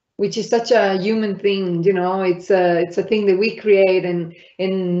 which is such a human thing, you know, it's a thing that we create, and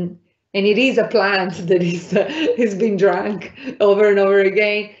it is a plant that is being drunk over and over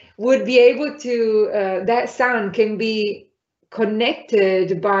again, would be able to, that sound can be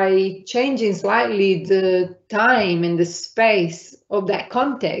connected by changing slightly the time and the space of that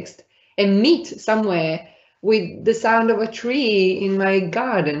context and meet somewhere with the sound of a tree in my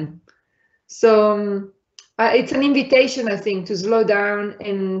garden. So it's an invitation, I think, to slow down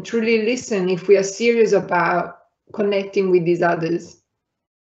and truly listen if we are serious about connecting with these others.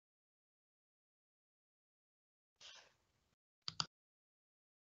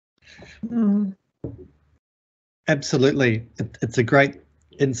 Absolutely. It's a great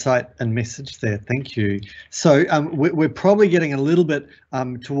insight and message there. Thank you. So we're probably getting a little bit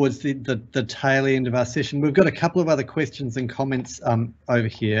towards the tail end of our session. We've got a couple of other questions and comments over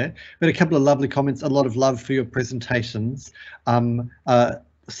here. We had a couple of lovely comments, a lot of love for your presentations.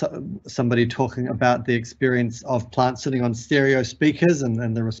 Somebody talking about the experience of plants sitting on stereo speakers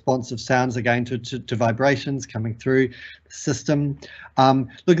and the responsive sounds again to vibrations coming through the system.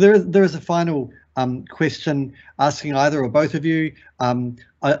 Look, there is a final question asking either or both of you.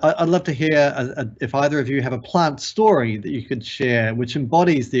 I'd love to hear if either of you have a plant story that you could share which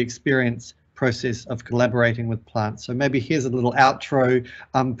embodies the experience process of collaborating with plants. So maybe here's a little outro,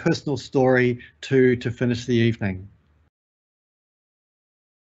 personal story to finish the evening.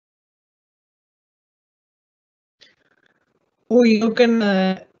 Oh, you're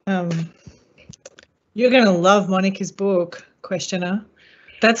gonna You're going to love Monica's book, questioner.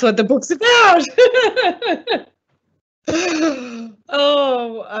 That's what the book's about.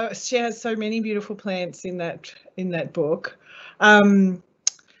 She has so many beautiful plants in that book.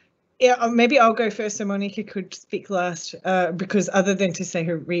 Yeah, maybe I'll go first so Monica could speak last, because other than to say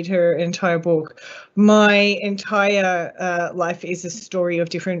read her entire book, my entire life is a story of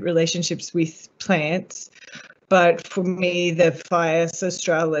different relationships with plants. But for me, the Phaeus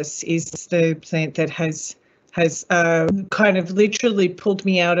australis is the plant that has kind of literally pulled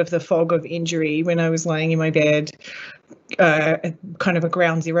me out of the fog of injury when I was lying in my bed, kind of a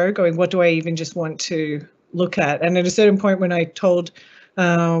ground zero, going, what do I even just want to look at? And at a certain point when I told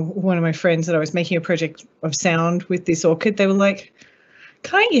one of my friends that I was making a project of sound with this orchid, they were like,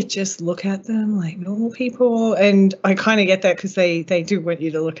 can't you just look at them like normal people? And I kind of get that, because they do want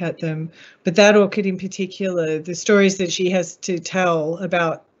you to look at them. But that orchid in particular, the stories that she has to tell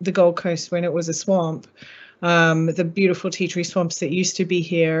about the Gold Coast when it was a swamp, the beautiful tea tree swamps that used to be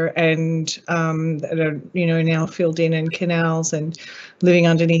here and that are now filled in, and canals, and living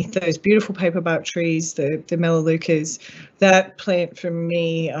underneath those beautiful paperbark trees, the melaleucas. That plant for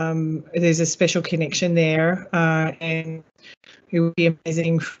me, there's a special connection there, and it would be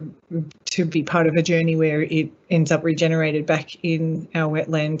amazing to be part of a journey where it ends up regenerated back in our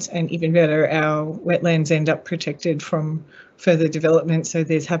wetlands, and even better, our wetlands end up protected from further development, so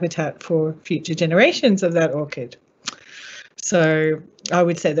there's habitat for future generations of that orchid. So I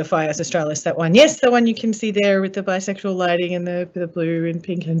would say the Phaeus australis, that one. Yes, the one you can see there with the bisexual lighting and the blue and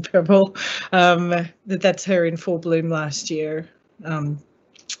pink and purple. That's her in full bloom last year.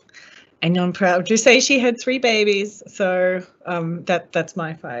 And I'm proud to say she had 3 babies. So that's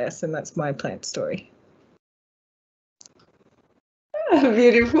my Phaeus, and that's my plant story.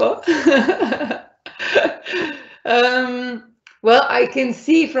 Beautiful. Well, I can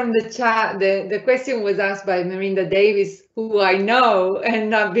see from the chat, the question was asked by Marinda Davis, who I know,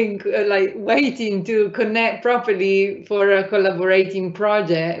 and I've been waiting to connect properly for a collaborating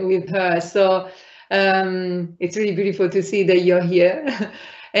project with her. So it's really beautiful to see that you're here.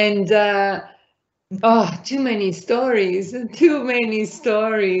 And too many stories.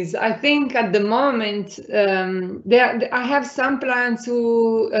 I think at the moment I have some plants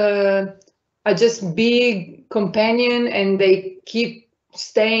who are just big companion, and they keep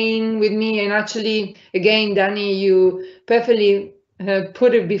staying with me. And actually, again, Danny, you perfectly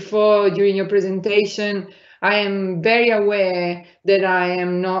put it before during your presentation. I am very aware that I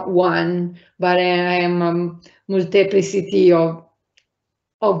am not one, but I am a multiplicity of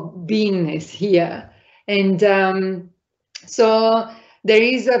beingness here. And so there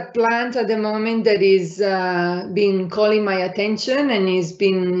is a plant at the moment that is been calling my attention, and it's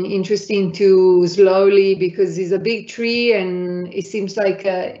been interesting to slowly, because it's a big tree and it seems like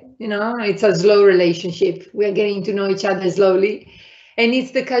it's a slow relationship. We're getting to know each other slowly, and it's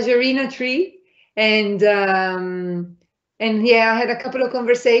the casuarina tree. And yeah, I had a couple of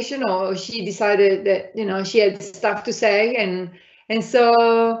conversations, or she decided that she had stuff to say, and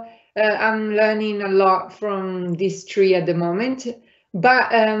so I'm learning a lot from this tree at the moment.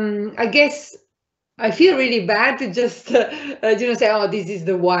 But I guess I feel really bad to just say, oh, this is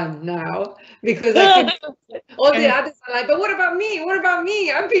the one now, because I can, all the others are like, but what about me? What about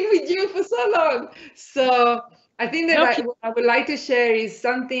me? I've been with you for so long. So I think that what I would like to share is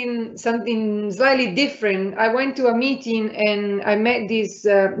something slightly different. I went to a meeting and I met this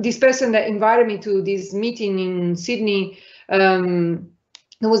person that invited me to this meeting in Sydney. It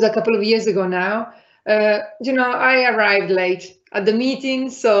was a couple of years ago now. I arrived late at the meeting,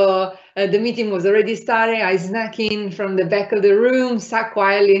 so the meeting was already starting. I snuck in from the back of the room, sat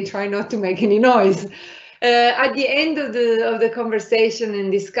quietly and tried not to make any noise. At the end of the conversation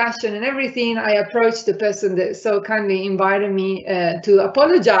and discussion and everything, I approached the person that so kindly invited me to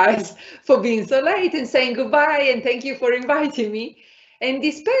apologize for being so late and saying goodbye and thank you for inviting me. And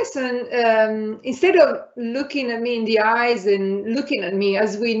this person, instead of looking at me in the eyes and looking at me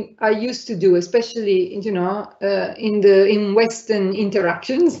as I used to do, especially in Western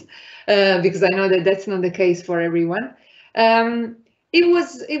interactions, because I know that that's not the case for everyone,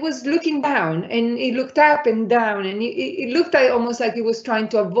 it was looking down, and it looked up and down, and it looked almost like it was trying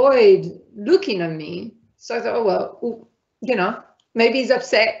to avoid looking at me. So I thought, oh well, maybe he's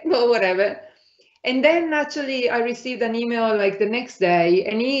upset or whatever. And then naturally I received an email like the next day,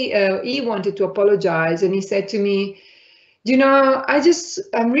 and he wanted to apologize, and he said to me,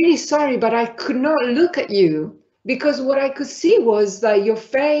 I'm really sorry, but I could not look at you, because what I could see was like your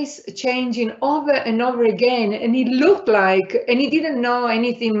face changing over and over again, and it looked like, and he didn't know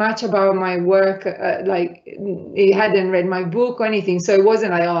anything much about my work, like he hadn't read my book or anything, so it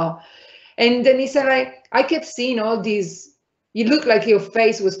wasn't like, oh. And then he said, I kept seeing all these, you look like your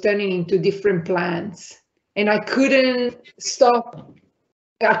face was turning into different plants. And I couldn't stop.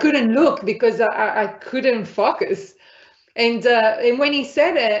 I couldn't look because I couldn't focus. And when he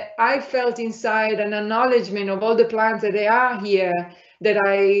said it, I felt inside an acknowledgement of all the plants that they are here, that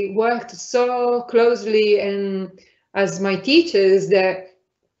I worked so closely and as my teachers, that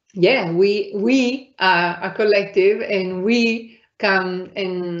yeah, we are a collective, and we come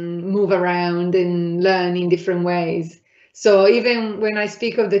and move around and learn in different ways. So even when I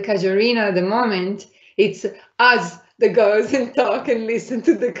speak of the Casuarina at the moment, it's us that goes and talk and listen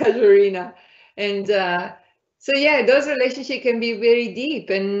to the Casuarina. And so yeah, those relationships can be very deep,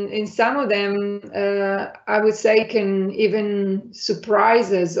 and in some of them, I would say, can even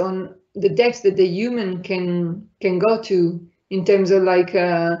surprise us on the depths that the human can go to, in terms of like,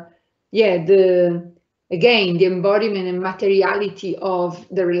 yeah, the embodiment and materiality of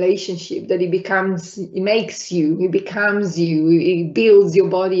the relationship, that it becomes, it makes you, it becomes you, it builds your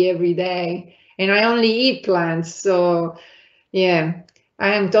body every day. And I only eat plants, so yeah, I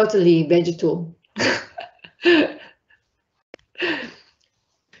am totally vegetal.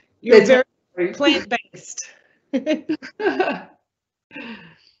 You're very plant-based.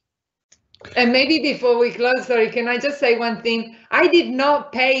 And maybe before we close, sorry, can I just say one thing? I did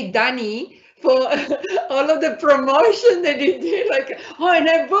not pay Danny for all of the promotion that he did, like, oh, in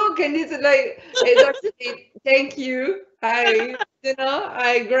her book, and it's like, it's actually, thank you. I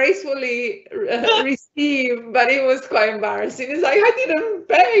gracefully received, but it was quite embarrassing. It's like, I didn't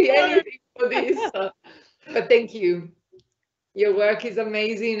pay anything for this. But thank you. Your work is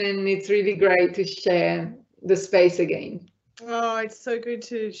amazing, and it's really great to share the space again. Oh, it's so good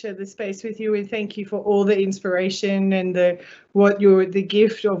to share the space with you, and thank you for all the inspiration and the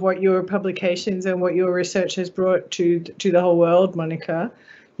gift of what your publications and what your research has brought to the whole world, Monica.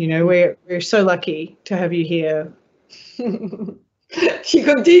 You know, we're so lucky to have you here. She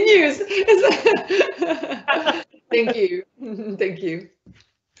continues. Thank you. Thank you.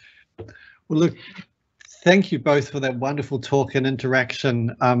 Well, look, thank you both for that wonderful talk and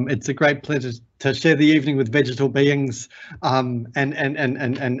interaction. It's a great pleasure to share the evening with vegetal beings, and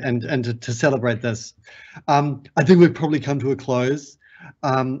to celebrate this. I think we've probably come to a close.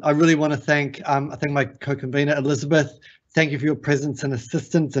 I really want to thank my co-convener Elizabeth. Thank you for your presence and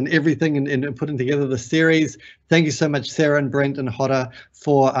assistance and everything in putting together the series. Thank you so much, Sarah and Brent and HOTA,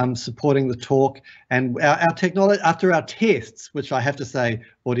 for supporting the talk. And our technology, after our tests, which I have to say,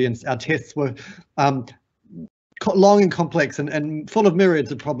 audience, our tests were long and complex and full of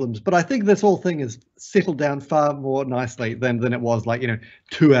myriads of problems, but I think this whole thing has settled down far more nicely than it was, like,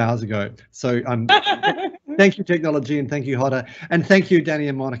 2 hours ago. So thank you, technology, and thank you, HOTA, and thank you, Danny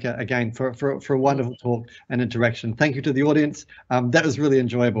and Monica, again for a wonderful talk and interaction. Thank you to the audience. That was really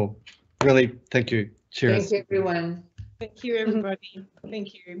enjoyable. Really, thank you. Cheers. Thank you, everyone. Thank you, everybody.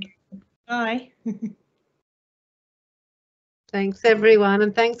 Thank you. Bye. Thanks, everyone,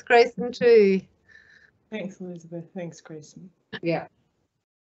 and thanks, Grayson, too. Thanks, Elizabeth. Thanks, Grayson. Yeah.